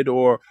Muhammad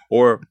or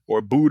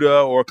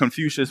Buddha or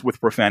Confucius with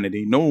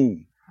profanity. No.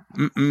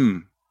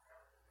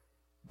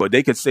 But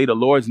they could say the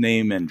Lord's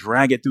name and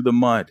drag it through the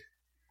mud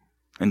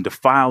and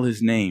defile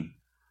his name,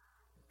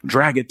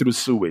 drag it through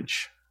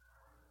sewage.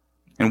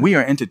 And we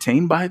are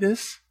entertained by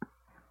this?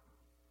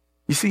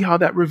 You see how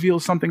that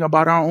reveals something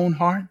about our own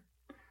heart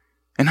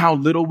and how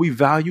little we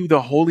value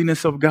the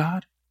holiness of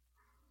God?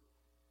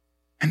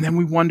 And then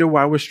we wonder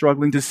why we're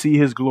struggling to see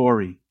his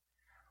glory,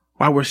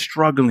 why we're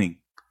struggling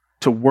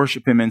to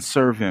worship him and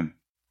serve him.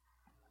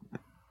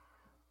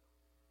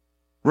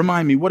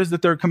 Remind me, what is the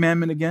third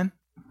commandment again?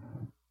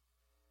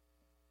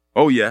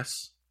 Oh,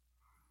 yes.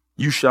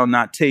 You shall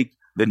not take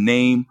the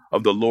name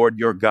of the Lord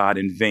your God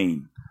in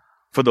vain,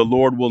 for the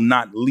Lord will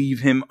not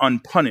leave him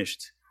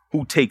unpunished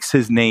who takes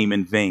his name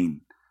in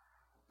vain.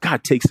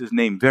 God takes his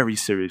name very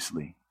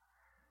seriously.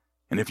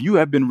 And if you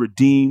have been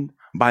redeemed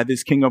by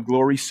this King of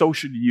glory, so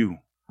should you.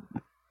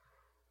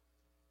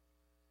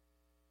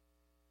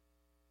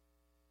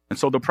 And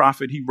so the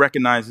prophet, he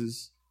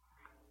recognizes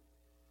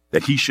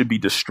that he should be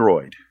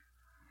destroyed,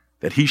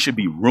 that he should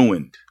be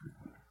ruined.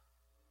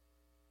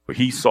 For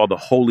he saw the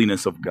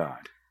holiness of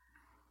God.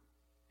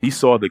 He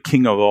saw the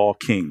King of all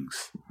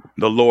kings,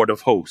 the Lord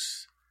of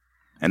hosts.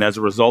 And as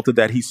a result of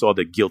that, he saw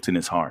the guilt in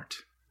his heart.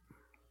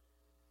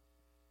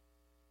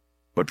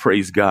 But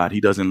praise God, he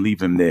doesn't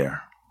leave him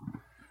there.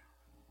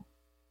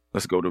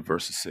 Let's go to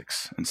verses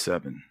 6 and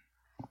 7.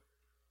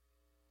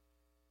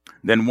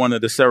 Then one of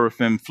the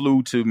seraphim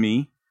flew to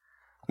me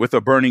with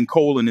a burning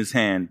coal in his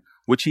hand,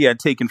 which he had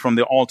taken from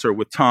the altar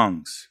with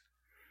tongs.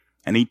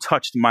 And he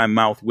touched my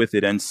mouth with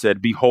it and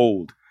said,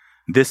 Behold,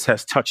 this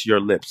has touched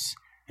your lips,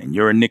 and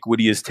your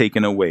iniquity is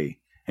taken away,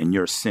 and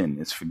your sin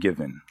is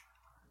forgiven.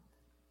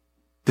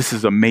 This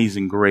is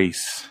amazing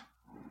grace.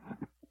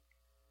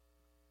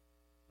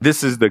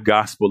 This is the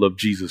gospel of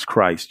Jesus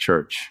Christ,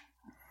 church.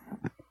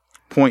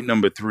 Point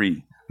number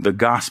 3, the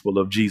gospel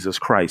of Jesus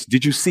Christ.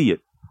 Did you see it?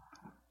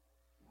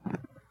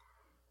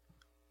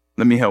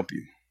 Let me help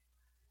you.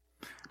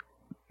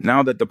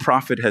 Now that the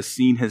prophet has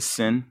seen his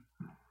sin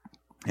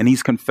and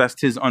he's confessed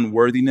his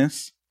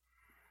unworthiness,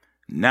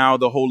 now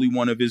the Holy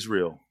One of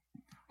Israel,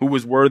 who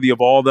is worthy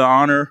of all the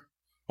honor,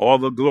 all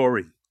the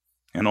glory,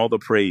 and all the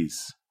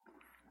praise.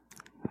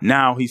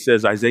 Now he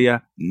says,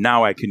 Isaiah,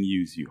 now I can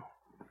use you.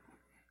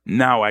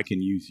 Now I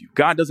can use you.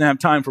 God doesn't have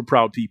time for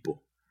proud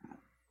people.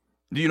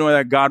 Do you know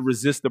that God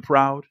resists the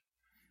proud,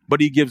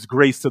 but he gives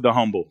grace to the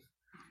humble?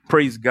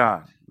 Praise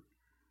God.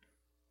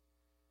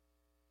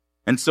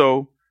 And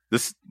so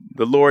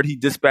the Lord, he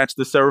dispatched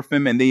the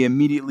seraphim, and they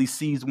immediately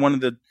seized one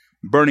of the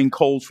burning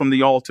coals from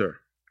the altar.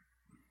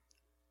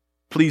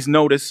 Please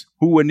notice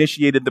who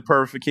initiated the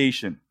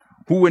purification,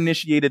 who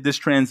initiated this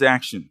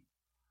transaction.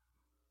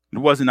 It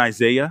wasn't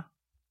Isaiah.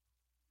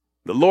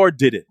 The Lord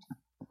did it,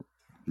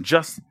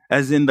 just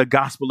as in the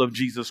gospel of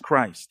Jesus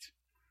Christ.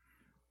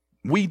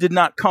 We did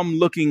not come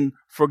looking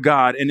for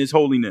God and his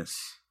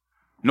holiness.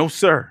 No,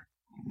 sir.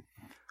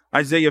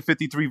 Isaiah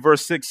 53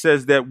 verse 6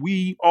 says that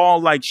we all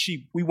like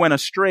sheep, we went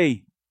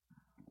astray.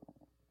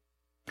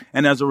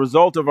 And as a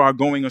result of our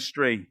going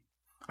astray,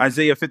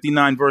 Isaiah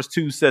 59 verse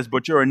 2 says,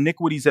 but your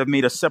iniquities have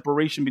made a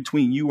separation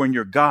between you and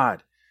your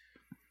God.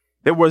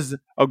 There was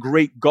a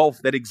great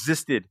gulf that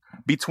existed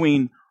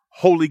between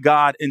holy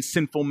God and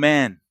sinful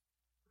man.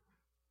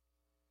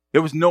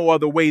 There was no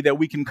other way that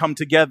we can come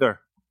together.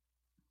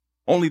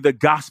 Only the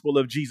gospel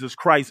of Jesus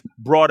Christ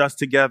brought us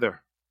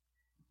together.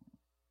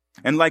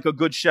 And like a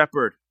good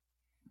shepherd,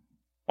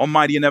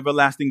 Almighty and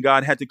everlasting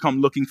God had to come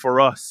looking for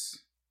us.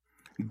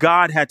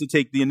 God had to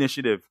take the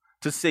initiative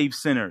to save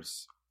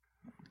sinners.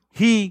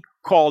 He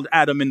called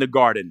Adam in the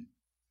garden.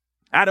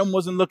 Adam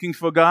wasn't looking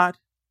for God.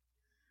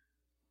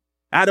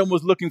 Adam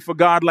was looking for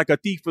God like a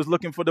thief was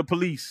looking for the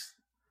police.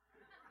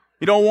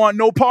 He don't want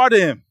no part of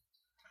him.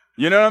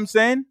 You know what I'm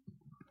saying?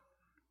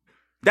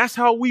 That's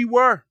how we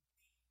were.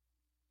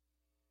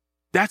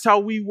 That's how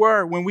we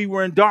were when we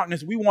were in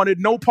darkness. We wanted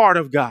no part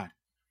of God.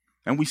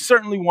 And we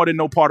certainly wanted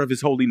no part of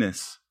his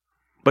holiness.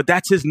 But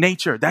that's his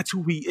nature. That's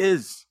who he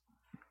is.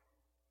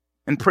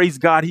 And praise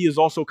God, he is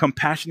also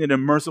compassionate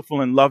and merciful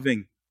and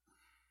loving,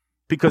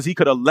 because he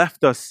could have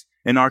left us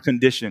in our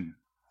condition.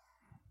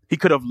 He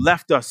could have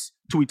left us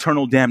to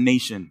eternal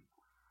damnation,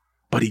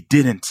 but he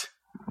didn't.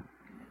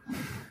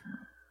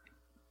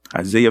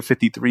 Isaiah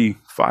 53,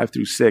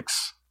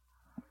 5-6.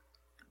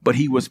 But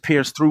he was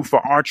pierced through for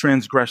our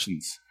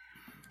transgressions.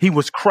 He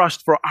was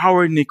crushed for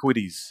our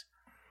iniquities.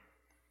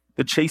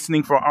 The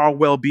chastening for our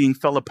well-being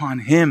fell upon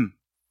him.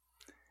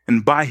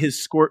 And by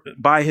his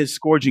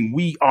scourging,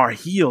 we are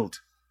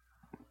healed.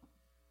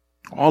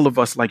 All of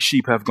us like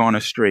sheep have gone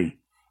astray.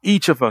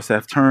 Each of us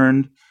have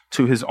turned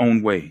to his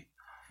own way.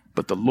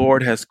 But the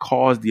Lord has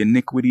caused the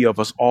iniquity of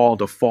us all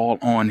to fall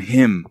on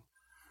him.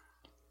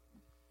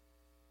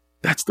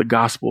 That's the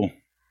gospel.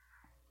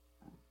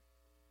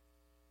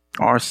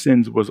 Our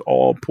sins was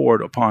all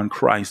poured upon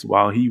Christ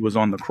while he was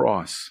on the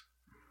cross.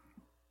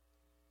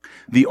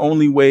 The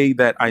only way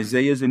that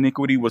Isaiah's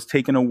iniquity was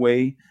taken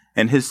away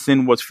and his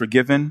sin was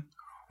forgiven,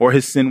 or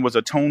his sin was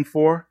atoned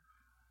for,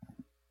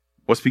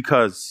 was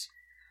because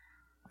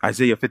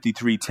Isaiah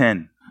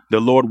 53:10, the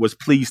Lord was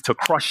pleased to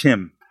crush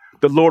him.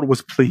 The Lord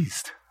was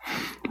pleased.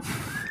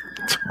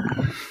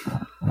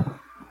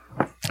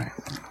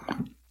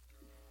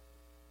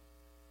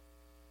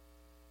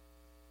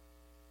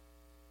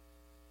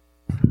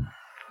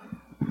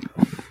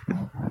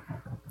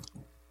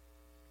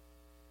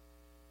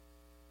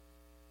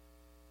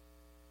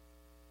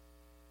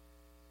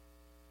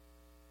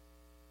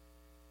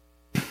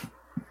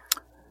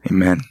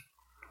 Amen.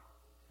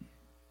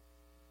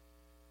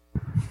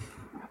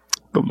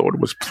 The Lord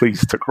was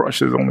pleased to crush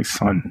his only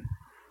son.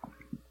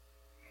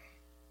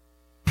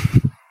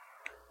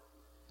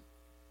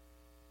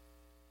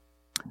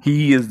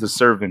 He is the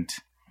servant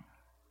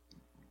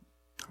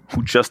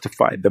who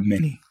justified the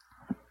many.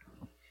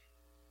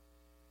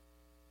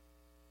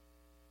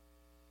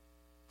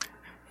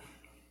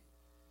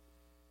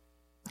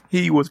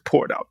 He was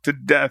poured out to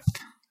death.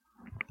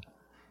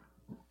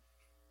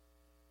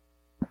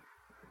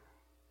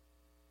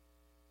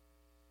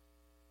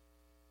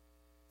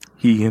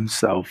 He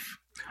himself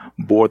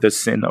bore the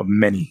sin of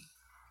many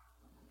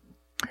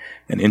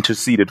and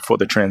interceded for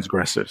the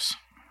transgressors.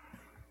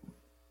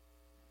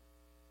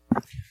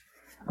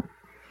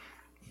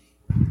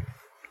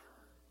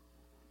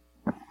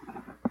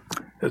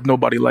 There's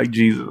nobody like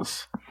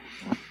Jesus.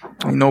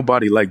 Ain't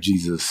nobody like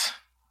Jesus.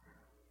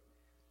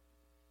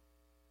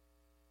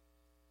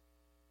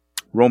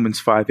 Romans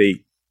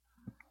 5:8.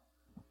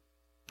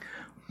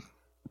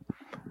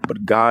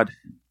 But God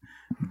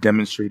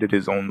demonstrated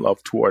his own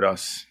love toward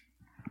us,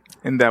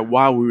 in that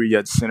while we were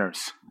yet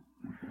sinners,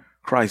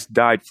 Christ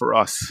died for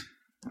us.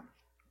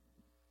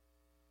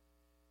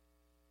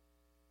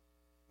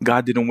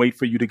 God didn't wait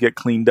for you to get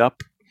cleaned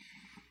up.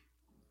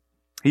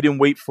 He didn't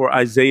wait for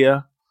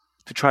Isaiah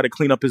to try to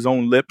clean up his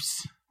own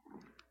lips.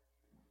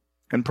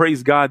 And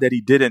praise God that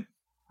he didn't,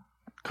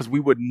 because we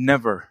would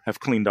never have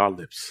cleaned our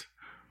lips.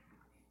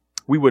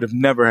 We would have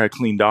never had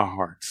cleaned our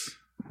hearts.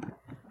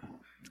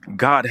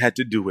 God had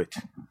to do it.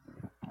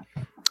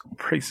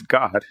 Praise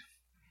God.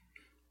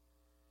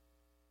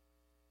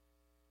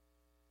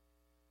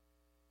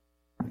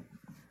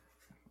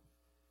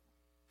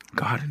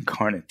 God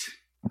incarnate,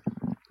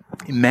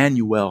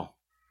 Emmanuel,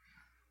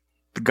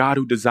 the God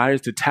who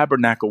desires to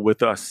tabernacle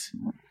with us.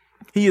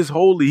 He is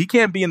holy. He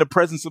can't be in the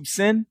presence of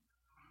sin.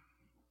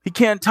 He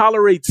can't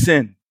tolerate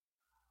sin.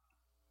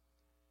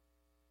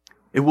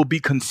 It will be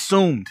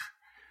consumed.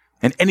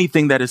 And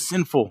anything that is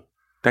sinful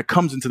that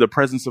comes into the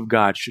presence of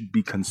God should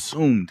be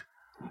consumed.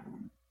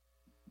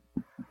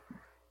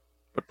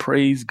 But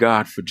praise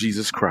God for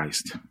Jesus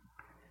Christ.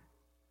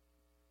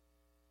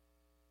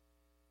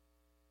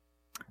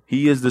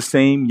 He is the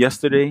same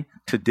yesterday,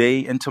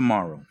 today, and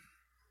tomorrow.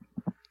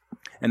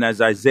 And as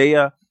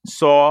Isaiah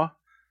saw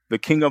the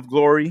King of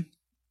Glory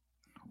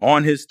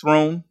on his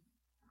throne,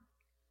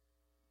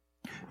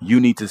 you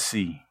need to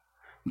see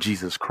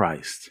Jesus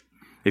Christ.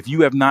 If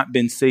you have not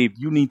been saved,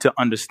 you need to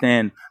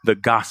understand the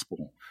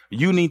gospel.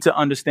 You need to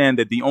understand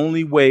that the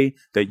only way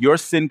that your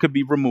sin could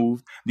be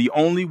removed, the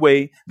only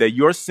way that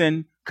your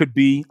sin could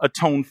be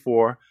atoned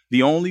for,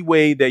 the only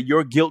way that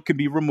your guilt could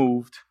be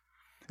removed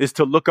is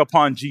to look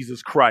upon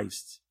Jesus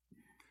Christ.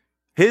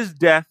 His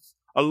death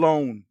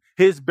alone,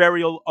 his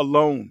burial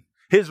alone,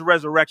 his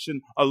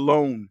resurrection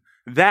alone.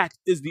 That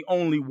is the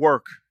only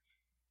work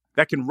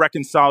that can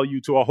reconcile you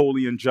to a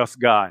holy and just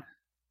God.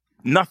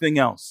 Nothing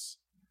else.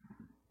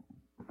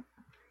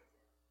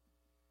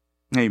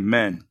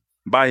 Amen.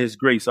 By his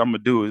grace, I'm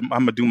going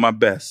to do my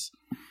best.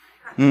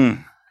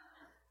 And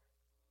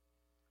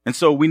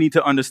so we need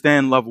to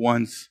understand, loved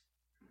ones,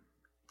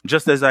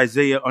 just as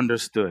Isaiah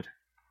understood,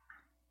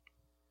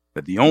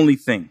 that the only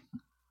thing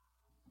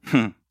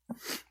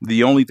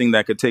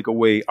that could take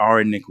away our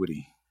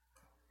iniquity,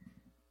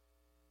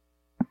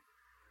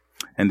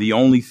 and the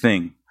only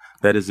thing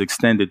that is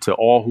extended to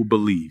all who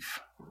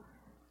believe,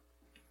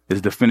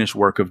 is the finished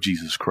work of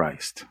Jesus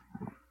Christ.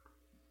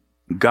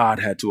 God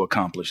had to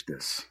accomplish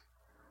this.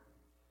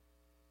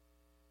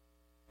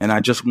 And I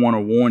just want to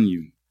warn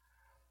you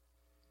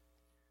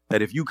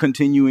that if you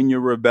continue in your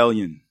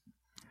rebellion,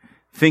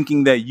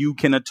 thinking that you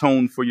can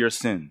atone for your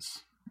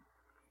sins,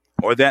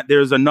 or that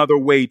there's another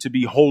way to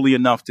be holy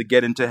enough to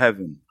get into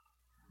heaven,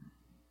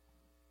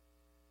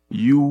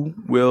 you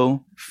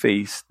will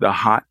face the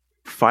hot,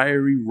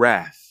 fiery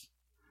wrath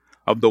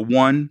of the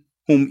one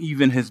whom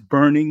even his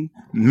burning,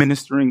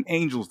 ministering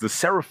angels, the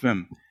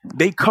seraphim,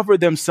 they cover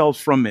themselves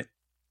from it.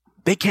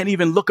 They can't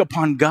even look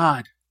upon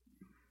God.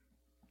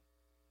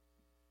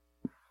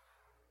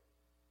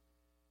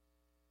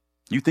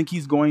 You think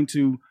he's going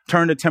to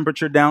turn the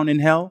temperature down in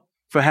hell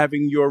for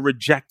having you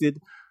rejected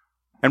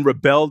and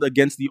rebelled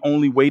against the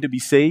only way to be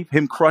saved,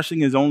 him crushing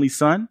his only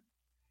son?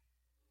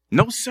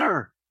 No,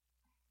 sir.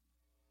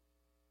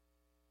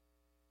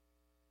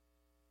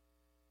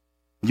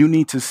 You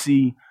need to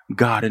see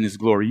God in his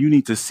glory. You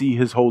need to see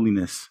his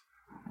holiness.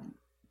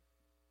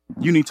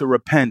 You need to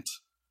repent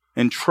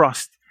and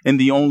trust in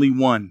the only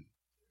one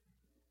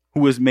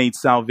who has made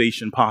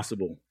salvation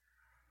possible.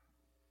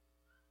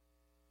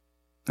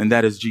 And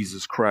that is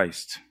Jesus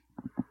Christ.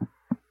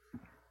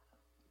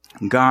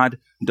 God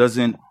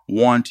doesn't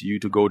want you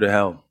to go to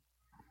hell.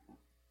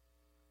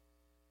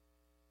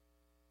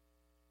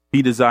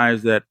 He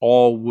desires that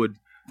all would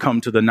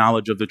come to the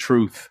knowledge of the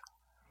truth.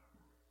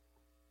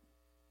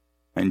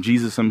 And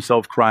Jesus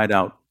himself cried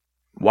out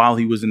while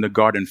he was in the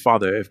garden,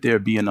 "Father, if there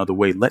be another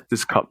way, let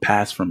this cup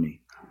pass from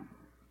me.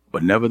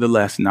 But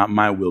nevertheless, not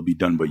my will be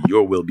done, but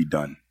your will be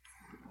done."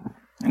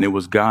 And it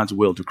was God's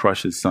will to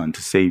crush his son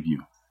to save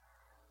you.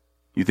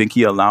 You think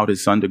he allowed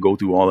his son to go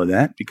through all of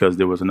that because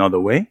there was another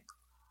way?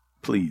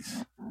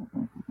 Please,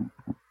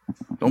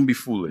 don't be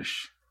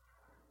foolish.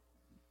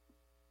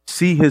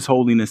 See his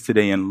holiness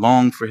today and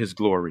long for his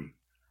glory.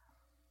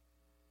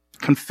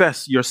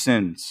 Confess your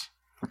sins.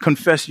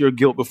 Confess your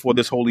guilt before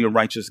this holy and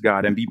righteous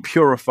God and be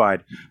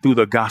purified through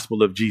the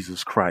gospel of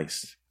Jesus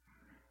Christ.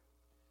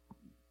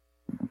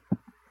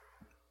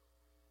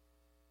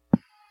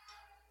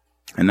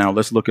 And now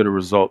let's look at a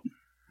result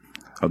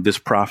of this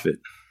prophet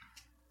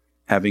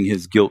having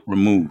his guilt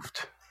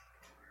removed,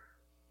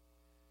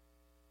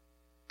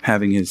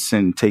 having his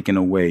sin taken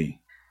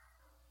away.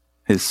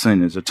 His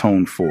sin is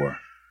atoned for.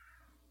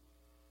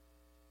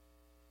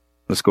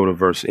 Let's go to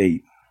verse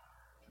 8.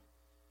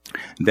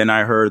 Then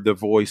I heard the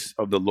voice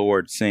of the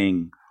Lord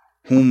saying,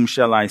 "Whom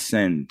shall I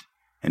send,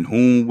 and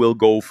whom will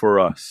go for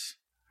us?"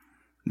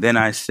 Then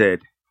I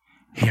said,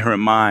 "Here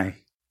am I.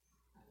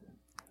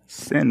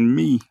 Send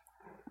me."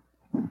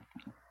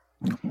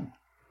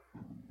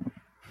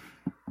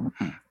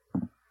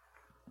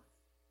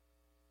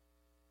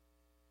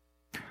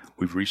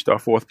 We've reached our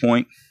fourth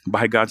point.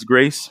 By God's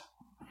grace,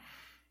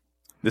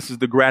 this is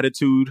the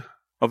gratitude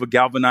of a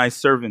galvanized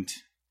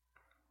servant.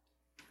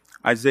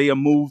 Isaiah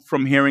moved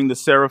from hearing the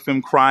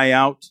seraphim cry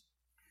out,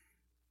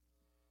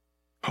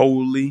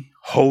 "Holy,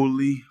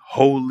 holy,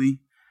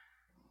 holy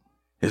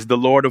is the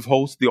Lord of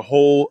hosts. The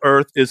whole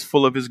earth is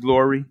full of his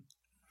glory."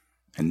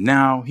 And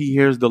now he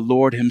hears the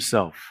Lord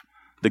himself,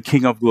 the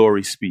King of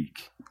glory,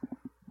 speak.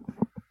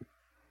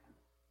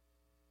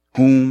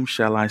 "Whom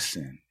shall I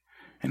send?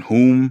 And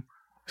who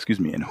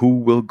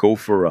will go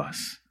for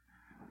us?"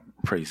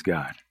 Praise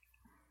God.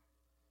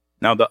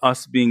 Now the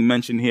us being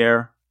mentioned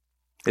here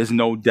is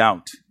no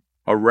doubt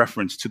a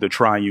reference to the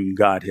triune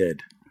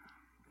Godhead.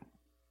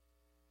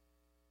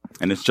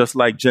 And it's just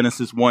like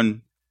Genesis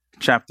 1,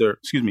 chapter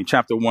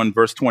 1,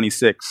 verse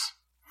 26.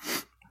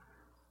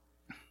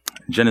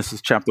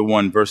 Genesis chapter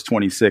 1, verse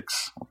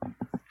 26.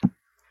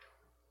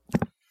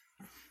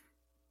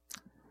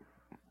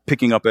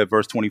 Picking up at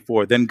verse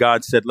 24. Then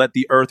God said, "Let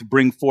the earth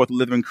bring forth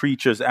living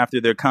creatures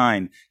after their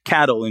kind,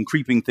 cattle and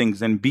creeping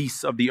things and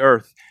beasts of the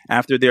earth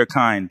after their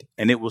kind."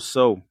 And it was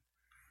so.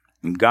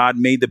 And God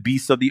made the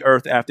beasts of the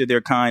earth after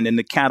their kind, and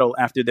the cattle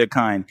after their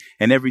kind,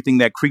 and everything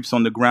that creeps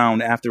on the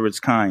ground after its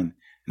kind.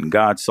 And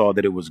God saw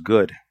that it was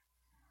good.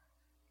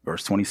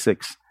 Verse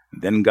 26.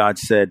 Then God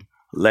said,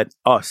 "Let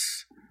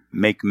us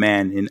make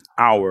man in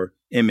our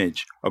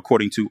image,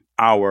 according to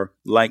our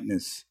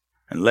likeness,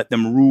 and let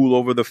them rule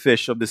over the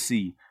fish of the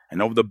sea,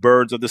 and over the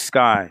birds of the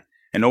sky,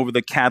 and over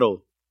the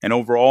cattle, and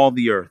over all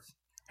the earth,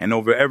 and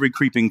over every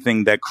creeping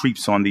thing that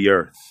creeps on the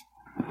earth."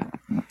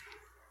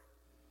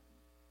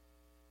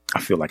 I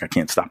feel like I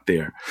can't stop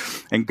there.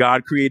 And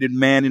God created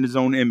man in his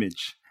own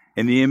image.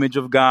 In the image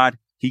of God,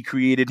 he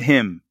created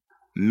him.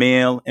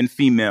 Male and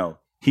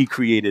female, he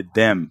created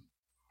them.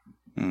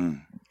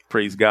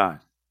 Praise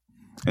God.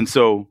 And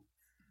so,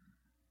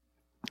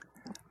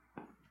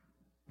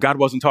 God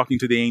wasn't talking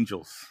to the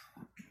angels.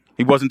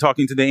 He wasn't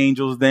talking to the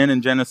angels then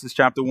in Genesis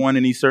chapter 1,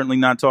 and he's certainly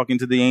not talking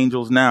to the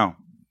angels now.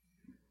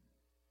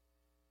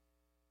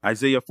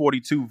 Isaiah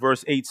 42,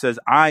 verse 8 says,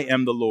 "I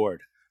am the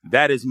Lord.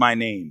 That is my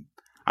name.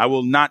 I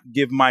will not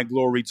give my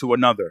glory to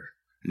another,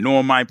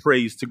 nor my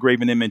praise to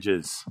graven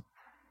images."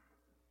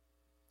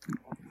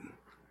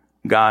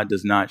 God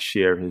does not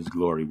share his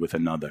glory with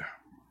another.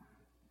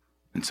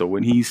 And so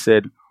when he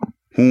said,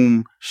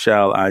 Whom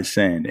shall I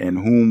send, and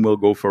whom will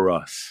go for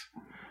us?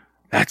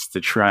 That's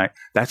the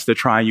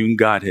triune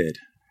Godhead.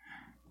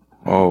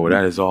 Oh,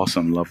 that is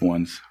awesome, loved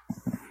ones.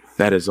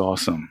 That is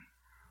awesome.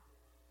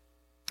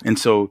 And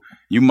so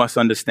you must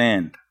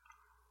understand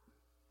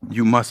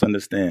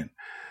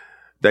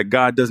that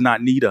God does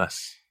not need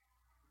us.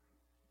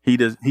 He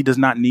does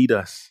not need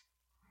us.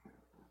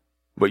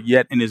 But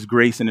yet in his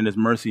grace and in his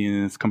mercy and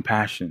in his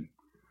compassion,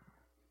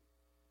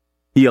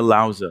 he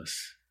allows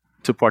us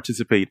to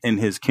participate in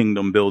his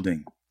kingdom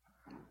building.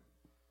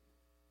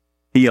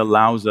 He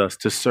allows us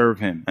to serve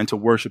him and to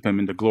worship him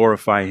and to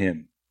glorify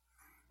him.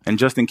 And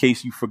just in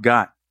case you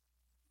forgot,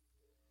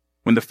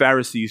 when the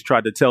Pharisees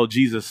tried to tell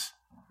Jesus,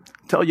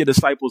 tell your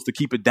disciples to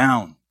keep it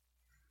down.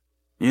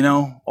 You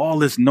know, all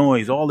this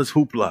noise, all this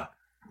hoopla,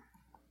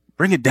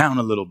 bring it down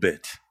a little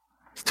bit.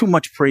 It's too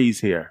much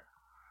praise here.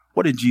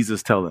 What did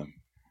Jesus tell them?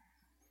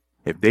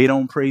 If they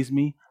don't praise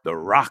me, the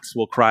rocks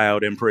will cry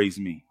out and praise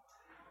me.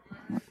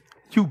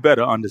 You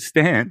better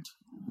understand.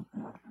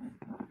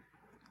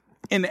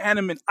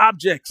 Inanimate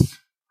objects,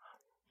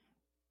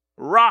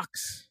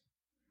 rocks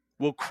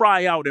will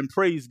cry out and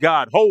praise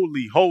God.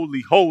 Holy,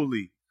 holy,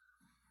 holy.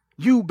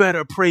 You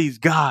better praise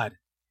God.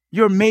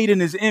 You're made in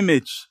his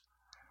image.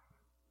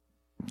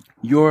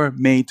 You're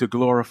made to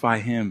glorify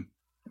him.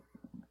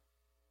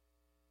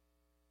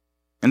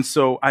 And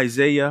so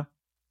Isaiah,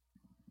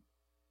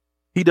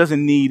 he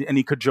doesn't need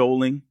any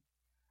cajoling.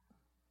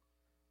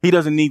 He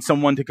doesn't need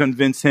someone to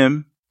convince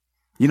him,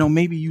 you know,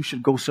 maybe you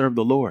should go serve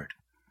the Lord.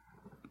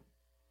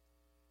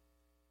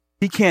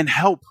 He can't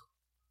help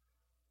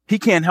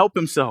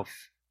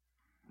himself.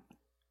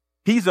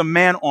 He's a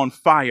man on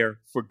fire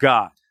for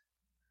God.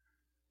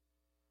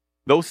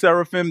 Those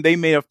seraphim, they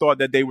may have thought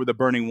that they were the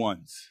burning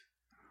ones.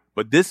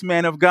 But this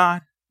man of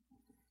God,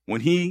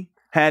 when he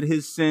had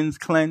his sins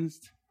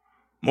cleansed,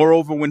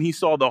 moreover, when he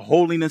saw the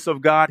holiness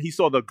of God, he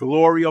saw the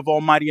glory of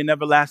Almighty and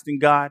everlasting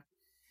God.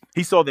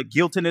 He saw the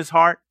guilt in his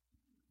heart.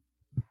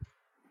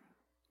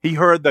 He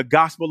heard the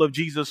gospel of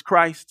Jesus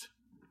Christ.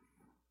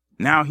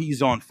 Now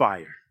he's on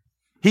fire.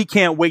 He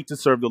can't wait to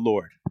serve the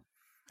Lord.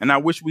 And I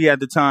wish we had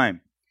the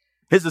time.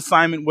 His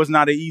assignment was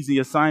not an easy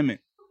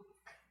assignment.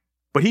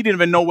 But he didn't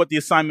even know what the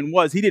assignment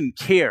was. He didn't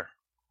care.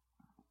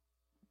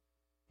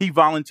 He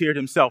volunteered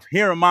himself.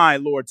 Here am I,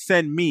 Lord,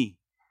 send me.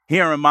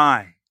 Here am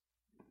I.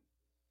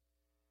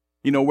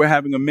 You know, we're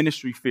having a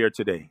ministry fair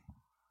today.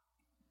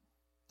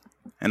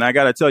 And I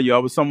got to tell you, I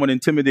was somewhat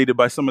intimidated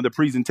by some of the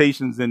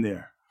presentations in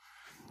there.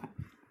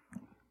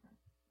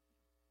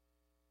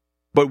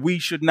 But we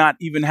should not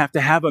even have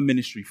to have a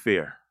ministry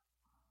fair.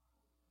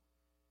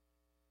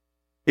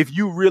 If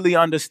you really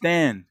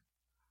understand,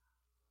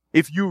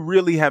 if you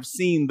really have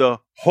seen the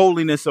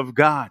holiness of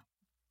God,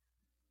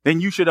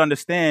 then you should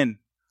understand,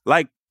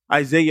 like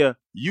Isaiah,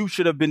 you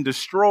should have been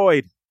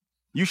destroyed.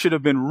 You should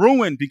have been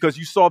ruined because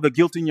you saw the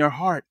guilt in your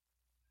heart.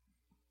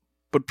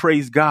 But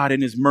praise God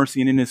in his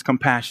mercy and in his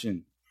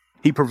compassion.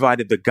 He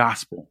provided the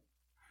gospel.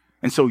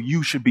 And so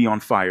you should be on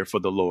fire for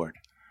the Lord.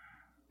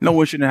 No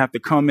one shouldn't have to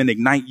come and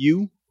ignite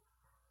you.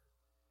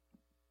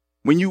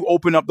 When you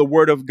open up the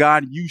word of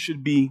God, you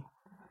should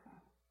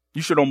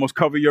almost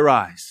cover your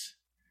eyes.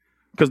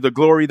 Because the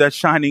glory that's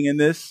shining in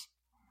this,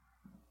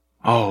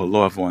 oh,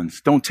 loved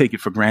ones, don't take it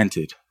for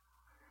granted.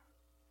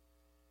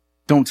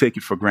 Don't take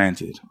it for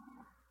granted.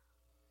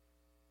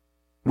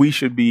 We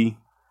should be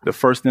the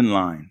first in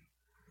line,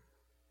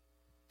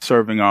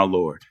 serving our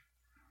Lord,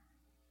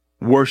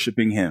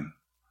 worshiping him,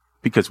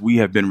 because we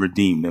have been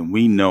redeemed and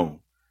we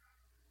know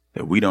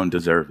that we don't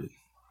deserve it.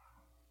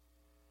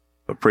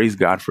 But praise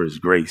God for his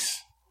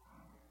grace,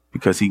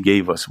 because he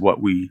gave us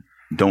what we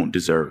don't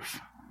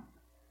deserve.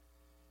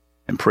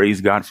 And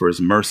praise God for his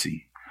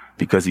mercy,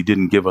 because he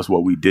didn't give us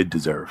what we did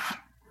deserve.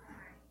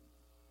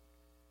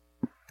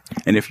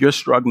 And if you're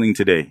struggling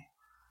today,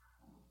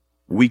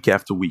 week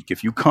after week,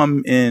 if you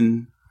come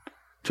in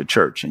to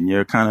church and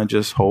you're kind of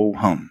just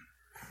ho-hum,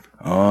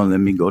 oh, let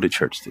me go to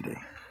church today.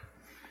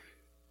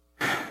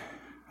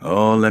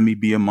 Oh, let me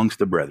be amongst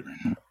the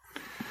brethren.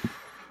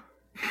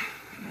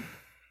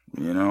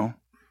 You know,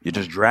 you're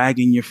just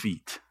dragging your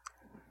feet.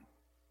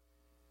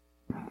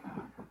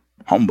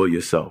 Humble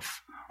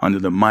yourself under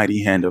the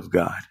mighty hand of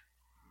God.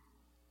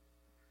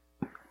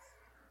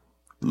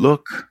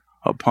 Look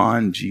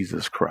upon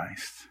Jesus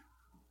Christ.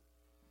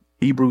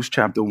 Hebrews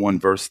chapter 1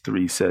 verse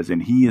 3 says,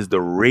 and he is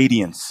the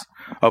radiance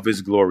of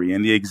his glory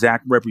and the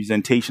exact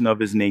representation of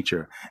his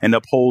nature, and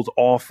upholds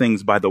all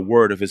things by the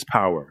word of his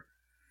power.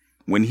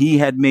 When he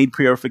had made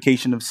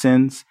purification of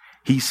sins,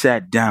 he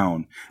sat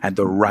down at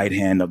the right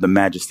hand of the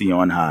majesty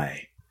on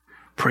high.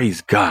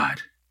 Praise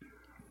God.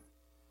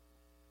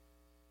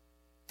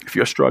 If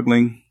you're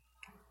struggling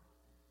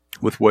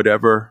with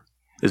whatever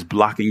is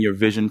blocking your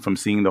vision from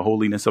seeing the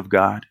holiness of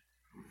God,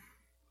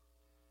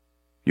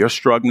 you're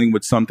struggling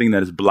with something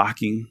that is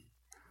blocking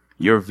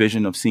your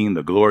vision of seeing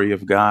the glory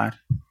of God,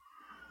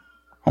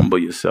 humble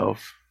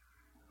yourself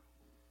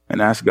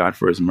and ask God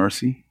for his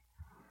mercy.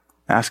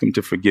 Ask him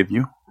to forgive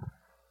you.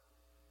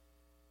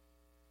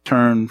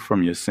 Turn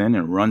from your sin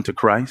and run to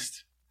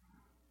Christ.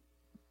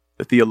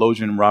 The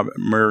theologian Robert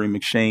Murray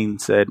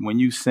McShane said, when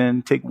you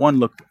sin, take one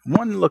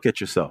look at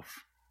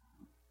yourself,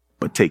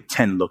 but take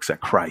 10 looks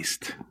at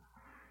Christ.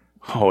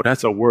 Oh,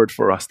 that's a word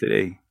for us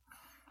today.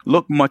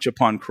 Look much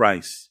upon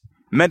Christ.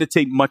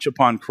 Meditate much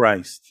upon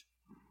Christ.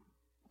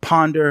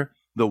 Ponder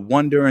the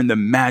wonder and the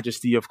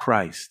majesty of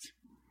Christ.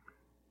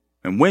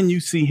 And when you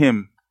see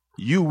him,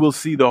 you will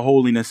see the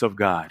holiness of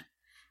God.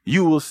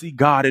 You will see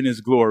God in his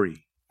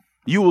glory.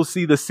 You will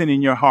see the sin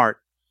in your heart.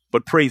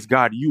 But praise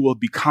God, you will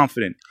be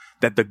confident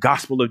that the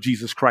gospel of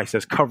Jesus Christ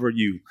has covered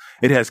you.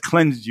 It has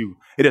cleansed you.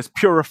 It has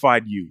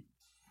purified you.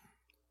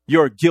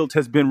 Your guilt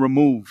has been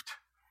removed.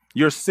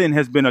 Your sin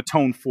has been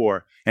atoned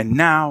for. And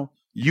now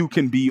you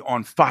can be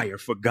on fire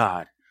for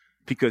God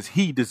because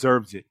he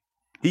deserves it.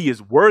 He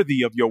is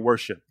worthy of your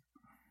worship.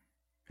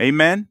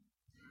 Amen.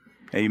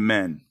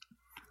 Amen.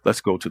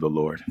 Let's go to the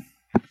Lord.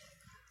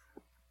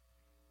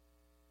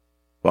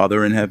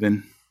 Father in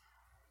heaven,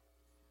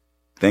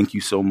 thank you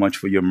so much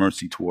for your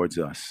mercy towards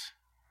us.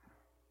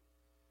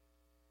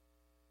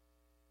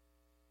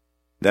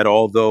 That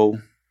although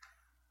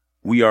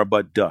we are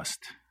but dust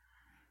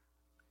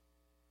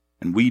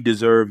and we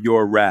deserve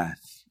your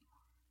wrath,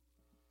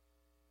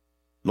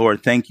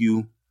 Lord, thank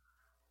you.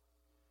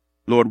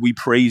 Lord, we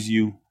praise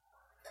you.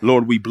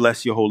 Lord, we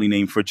bless your holy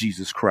name for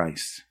Jesus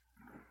Christ,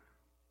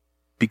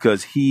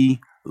 because he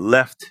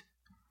left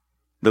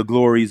the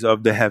glories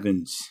of the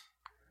heavens.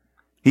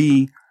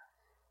 He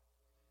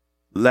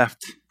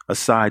left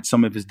aside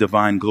some of his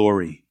divine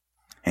glory,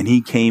 and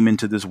he came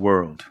into this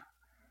world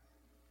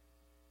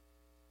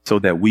so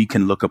that we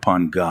can look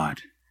upon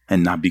God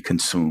and not be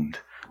consumed.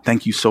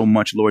 Thank you so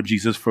much, Lord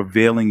Jesus, for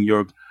veiling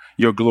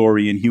your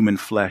glory in human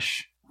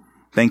flesh.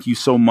 Thank you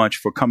so much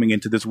for coming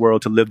into this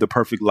world to live the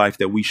perfect life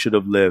that we should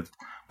have lived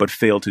but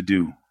failed to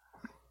do.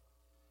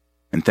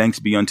 And thanks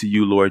be unto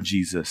you, Lord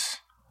Jesus,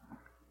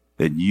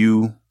 that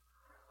you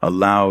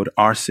allowed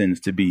our sins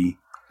to be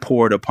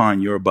poured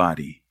upon your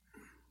body.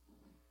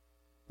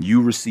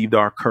 You received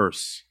our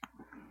curse,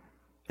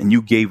 and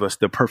you gave us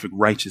the perfect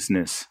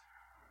righteousness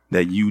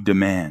that you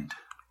demand.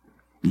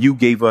 You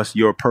gave us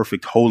your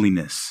perfect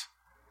holiness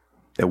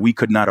that we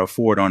could not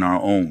afford on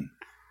our own.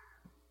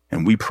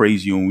 And we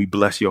praise you and we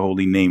bless your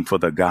holy name for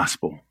the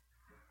gospel.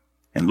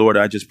 And Lord,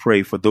 I just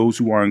pray for those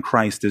who are in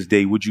Christ this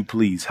day, would you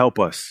please help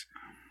us?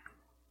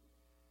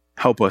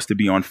 Help us to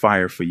be on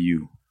fire for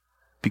you,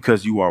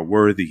 because you are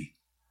worthy.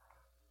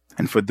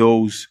 And for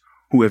those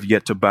who have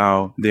yet to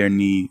bow their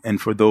knee, and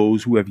for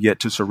those who have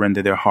yet to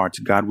surrender their hearts,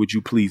 God, would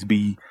you please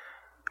be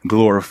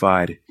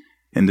glorified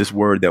in this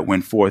word that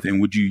went forth, and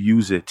would you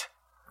use it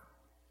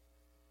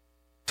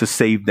to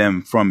save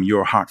them from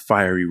your hot,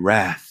 fiery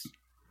wrath?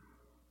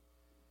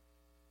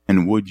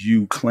 And would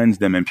you cleanse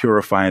them and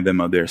purify them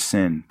of their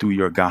sin through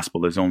your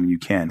gospel as only you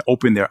can?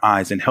 Open their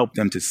eyes and help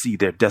them to see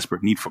their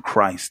desperate need for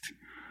Christ,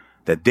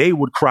 that they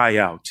would cry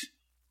out,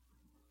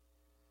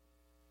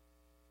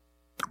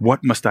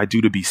 "What must I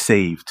do to be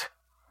saved?"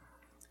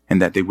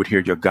 And that they would hear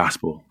your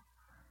gospel,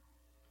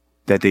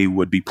 that they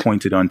would be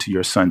pointed unto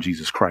your Son,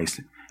 Jesus Christ,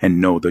 and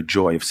know the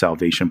joy of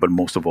salvation, but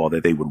most of all,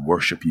 that they would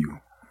worship you.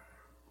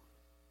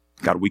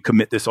 God, we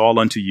commit this all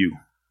unto you.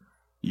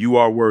 You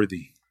are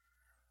worthy.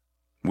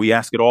 We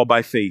ask it all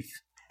by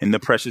faith in the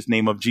precious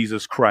name of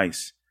Jesus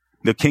Christ,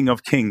 the King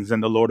of Kings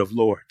and the Lord of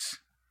Lords.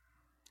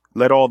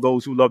 Let all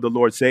those who love the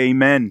Lord say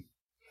amen,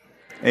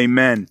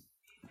 amen,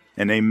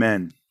 and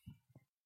amen.